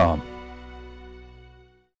podfixnetwork.com.